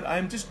time is that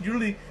I'm just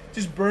really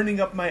just burning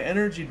up my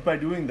energy by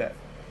doing that.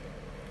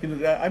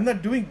 I'm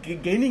not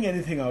gaining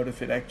anything out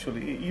of it,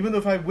 actually. Even though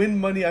if I win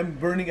money, I'm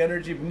burning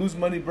energy. Lose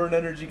money, burn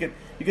energy.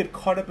 You get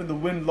caught up in the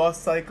win-loss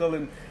cycle,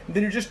 and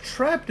then you're just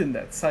trapped in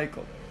that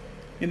cycle.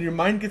 Your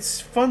mind gets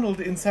funneled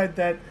inside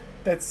that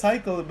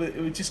cycle. But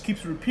it just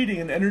keeps repeating,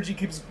 and energy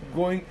keeps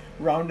going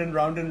round and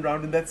round and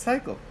round in that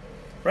cycle.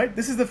 Right?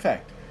 This is the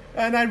fact.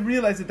 And I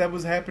realized that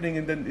was happening,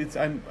 and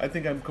then I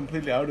think I'm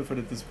completely out of it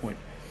at this point.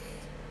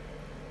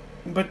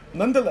 But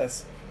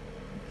nonetheless,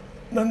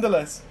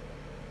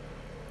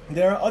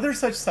 there are other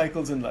such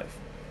cycles in life.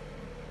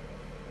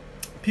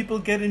 People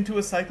get into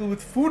a cycle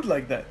with food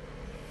like that.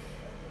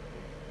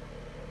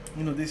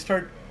 They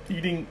start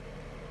eating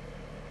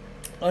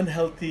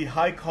unhealthy,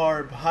 high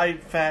carb, high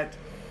fat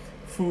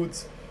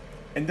foods,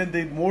 and then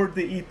the more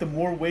they eat, the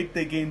more weight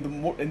they gain. The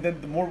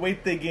more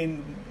weight they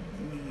gain,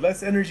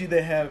 less energy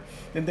they have.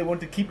 Then they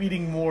want to keep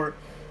eating more,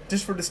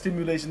 just for the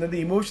stimulation. Then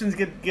the emotions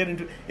get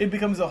into it.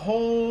 Becomes a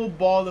whole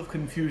ball of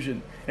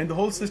confusion, and the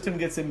whole system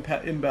gets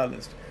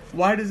imbalanced.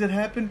 Why does it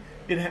happen?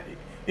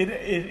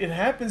 It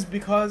happens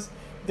because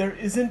there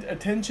isn't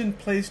attention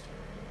placed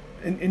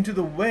into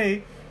the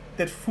way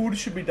that food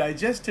should be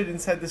digested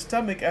inside the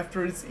stomach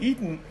after it's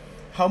eaten.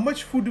 How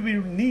much food do we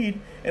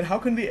need, and how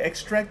can we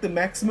extract the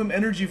maximum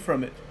energy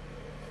from it?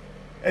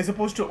 As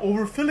opposed to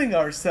overfilling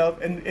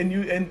ourselves, and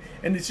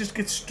it just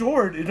gets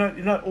stored.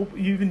 You're not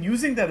even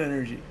using that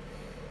energy,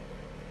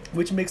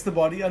 which makes the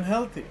body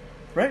unhealthy,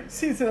 right?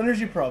 See, it's an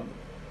energy problem.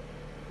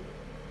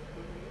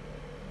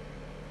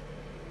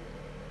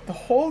 The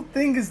whole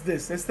thing is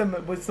this. It's the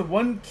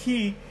one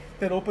key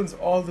that opens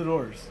all the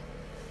doors.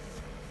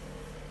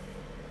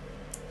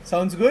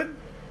 Sounds good?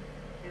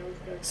 Sounds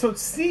good. So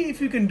see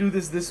if you can do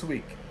this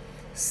week.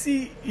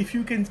 See if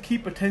you can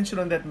keep attention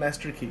on that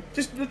master key.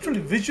 Just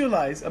literally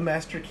visualize a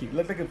master key,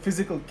 like a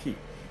physical key.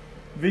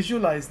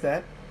 Visualize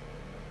that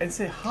and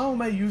say, how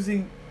am I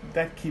using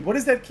that key? What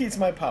is that key? It's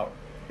my power.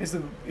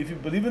 If you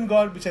believe in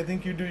God, which I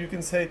think you do, you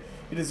can say,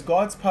 it is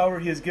God's power,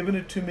 He has given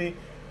it to me,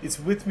 it's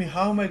with me,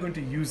 how am I going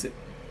to use it?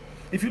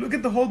 If you look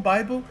at the whole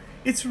Bible,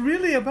 it's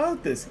really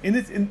about this.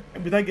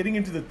 Without getting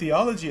into the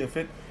theology of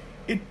it,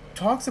 it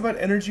talks about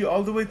energy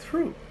all the way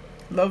through.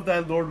 Love thy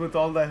Lord with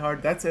all thy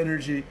heart, that's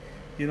energy.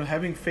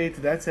 Having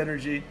faith, that's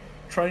energy.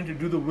 Trying to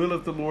do the will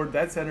of the Lord,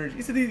 that's energy.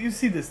 You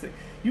see this thing.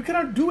 You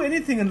cannot do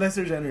anything unless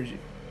there's energy.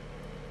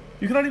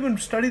 You cannot even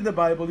study the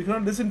Bible. You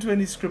cannot listen to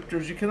any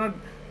scriptures. You cannot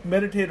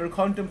meditate or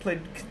contemplate.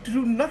 You can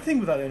do nothing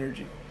without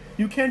energy.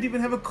 You can't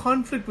even have a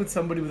conflict with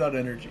somebody without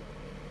energy.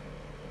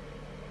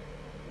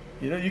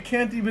 You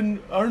can't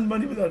even earn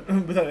money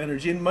without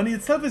energy, and money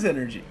itself is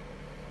energy.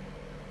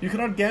 You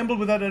cannot gamble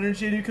without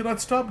energy, and you cannot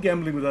stop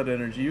gambling without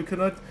energy. You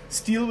cannot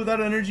steal without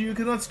energy. You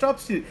cannot stop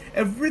stealing.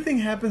 Everything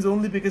happens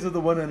only because of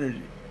the one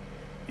energy.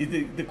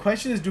 The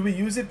question is, do we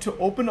use it to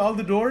open all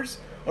the doors,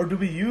 or do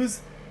we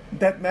use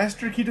that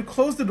master key to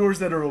close the doors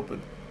that are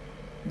open?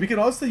 We can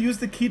also use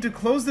the key to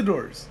close the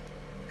doors.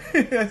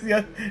 That's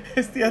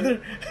the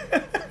other.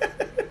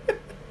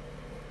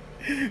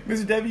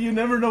 Miss Debbie, you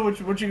never know what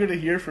you're going to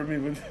hear from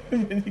me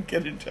when you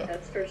get into it.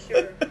 That's for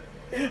sure.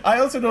 I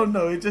also don't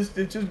know. It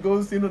just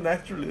goes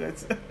naturally.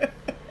 That's.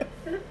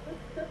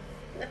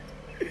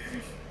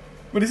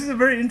 But this is a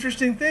very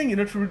interesting thing,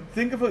 to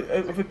think of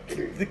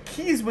the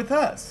key is with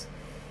us.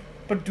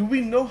 But do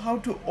we know how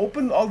to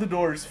open all the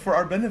doors for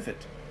our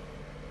benefit?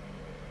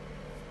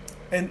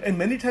 And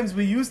many times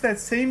we use that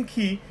same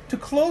key to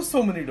close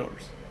so many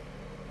doors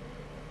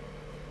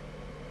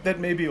that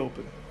may be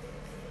open.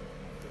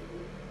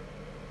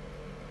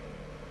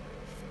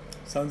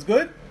 Sounds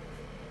good?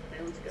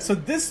 Sounds good. So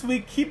this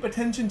week, keep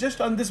attention just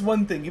on this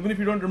one thing. Even if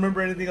you don't remember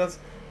anything else,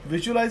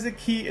 visualize a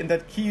key, and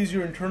that key is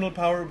your internal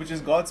power, which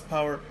is God's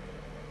power.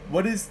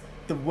 What is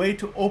the way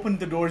to open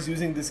the doors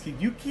using this key?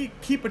 You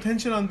keep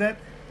attention on that.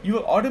 You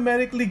will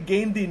automatically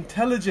gain the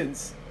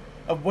intelligence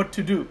of what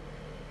to do,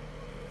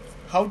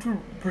 how to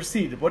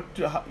proceed,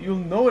 you'll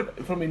know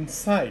it from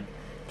inside.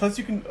 Plus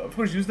you can, of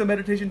course, use the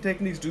meditation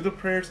techniques, do the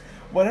prayers,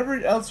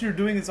 whatever else you're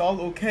doing is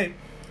all okay.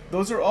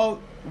 Those are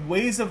all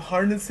ways of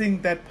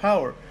harnessing that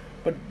power.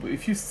 But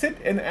if you sit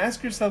and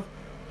ask yourself,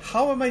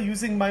 how am I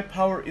using my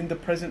power in the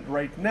present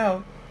right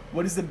now?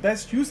 What is the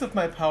best use of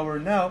my power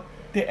now?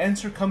 The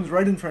answer comes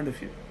right in front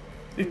of you.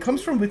 It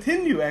comes from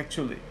within you,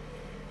 actually.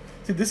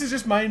 See, this is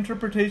just my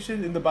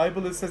interpretation. In the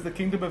Bible, it says the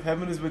kingdom of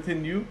heaven is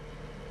within you.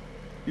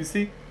 You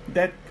see,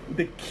 that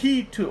the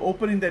key to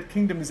opening that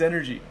kingdom is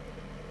energy.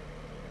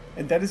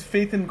 And that is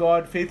faith in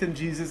God, faith in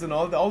Jesus, and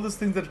all those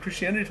things that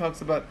Christianity talks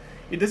about.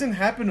 It doesn't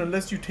happen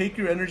unless you take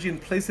your energy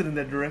and place it in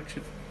that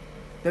direction.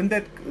 Then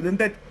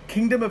that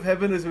kingdom of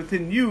heaven is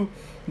within you.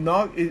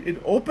 Now it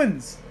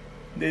opens.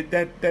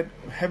 That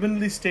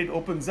heavenly state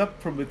opens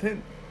up from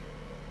within.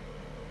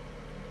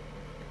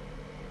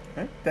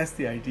 Right? That's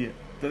the idea.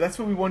 So that's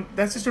what we want.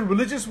 That's just a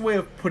religious way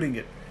of putting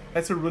it.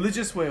 That's a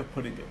religious way of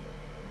putting it.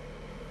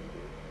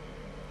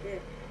 Yeah.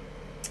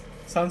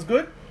 Sounds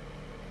good?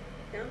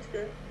 Sounds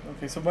good.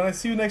 Okay, so when I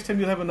see you next time,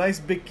 you'll have a nice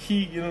big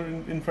key,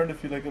 in front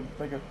of you, like a.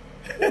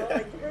 Well, I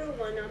threw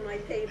one on my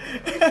table.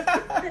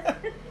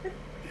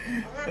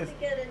 I'll have to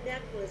get a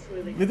necklace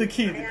with a key. With a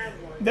key. I have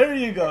one. There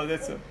you go.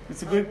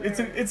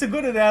 It's a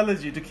good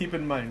analogy to keep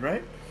in mind,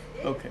 right?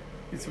 Yeah. Okay,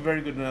 it's a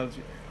very good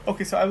analogy.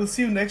 Okay, so I will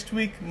see you next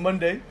week,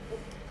 Monday.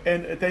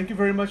 And thank you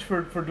very much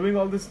for doing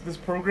all this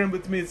program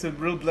with me. It's a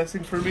real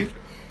blessing for me.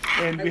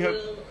 And I we have.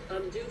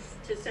 will do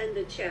to send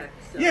a check.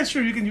 So. Yeah,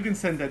 sure. You can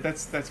send that.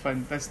 That's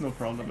fine. That's no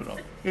problem at all.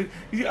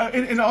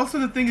 And also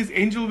the thing is,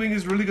 Angel Wing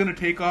is really going to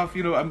take off.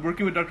 I'm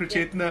working with Dr.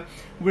 Chaitanya.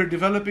 We're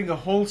developing a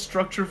whole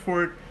structure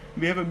for it.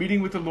 We have a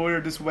meeting with the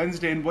lawyer this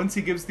Wednesday, and once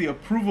he gives the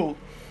approval,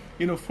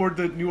 for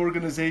the new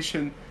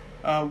organization,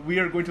 we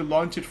are going to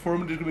launch it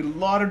formally. There's going to be a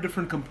lot of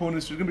different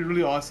components. It's going to be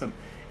really awesome.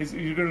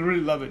 You're going to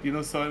really love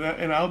it, So,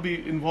 and I'll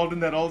be involved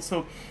in that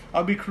also.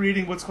 I'll be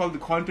creating what's called the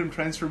Quantum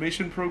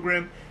Transformation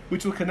Program,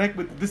 which will connect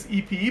with this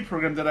EPE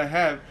program that I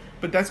have.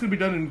 But that's going to be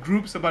done in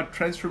groups about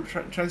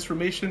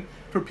transformation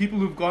for people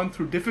who've gone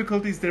through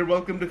difficulties. They're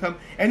welcome to come.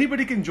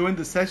 Anybody can join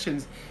the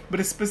sessions,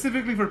 but it's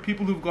specifically for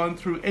people who've gone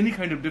through any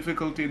kind of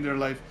difficulty in their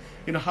life.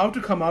 How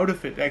to come out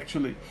of it,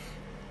 actually,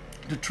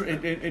 to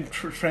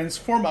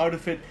transform out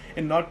of it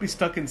and not be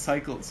stuck in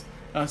cycles.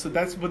 So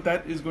that's what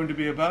that is going to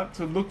be about.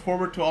 So look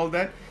forward to all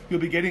that. You'll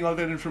be getting all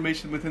that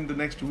information within the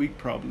next week,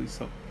 probably.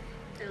 So.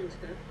 Sounds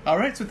good. All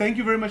right. So thank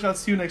you very much. I'll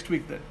see you next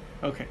week then.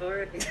 Okay. All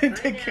right.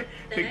 Take care.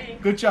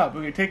 Good job.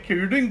 Okay. Take care.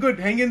 You're doing good.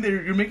 Hang in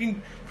there. You're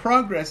making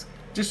progress.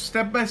 Just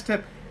step by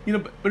step.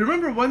 But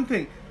remember one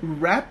thing: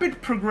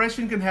 rapid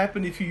progression can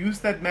happen if you use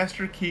that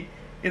master key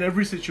in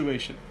every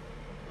situation.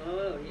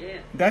 Oh yeah.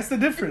 That's the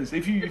difference.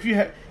 If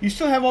you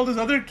still have all those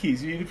other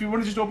keys. If you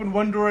want to just open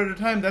one door at a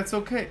time, that's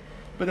okay.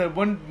 But that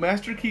one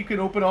master key can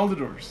open all the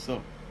doors.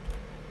 So.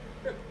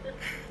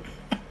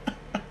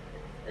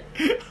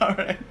 All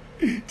right.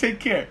 Take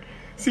care.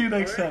 See you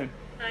next time.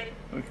 Bye.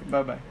 Okay.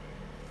 Bye-bye.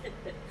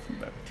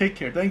 Take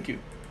care. Thank you.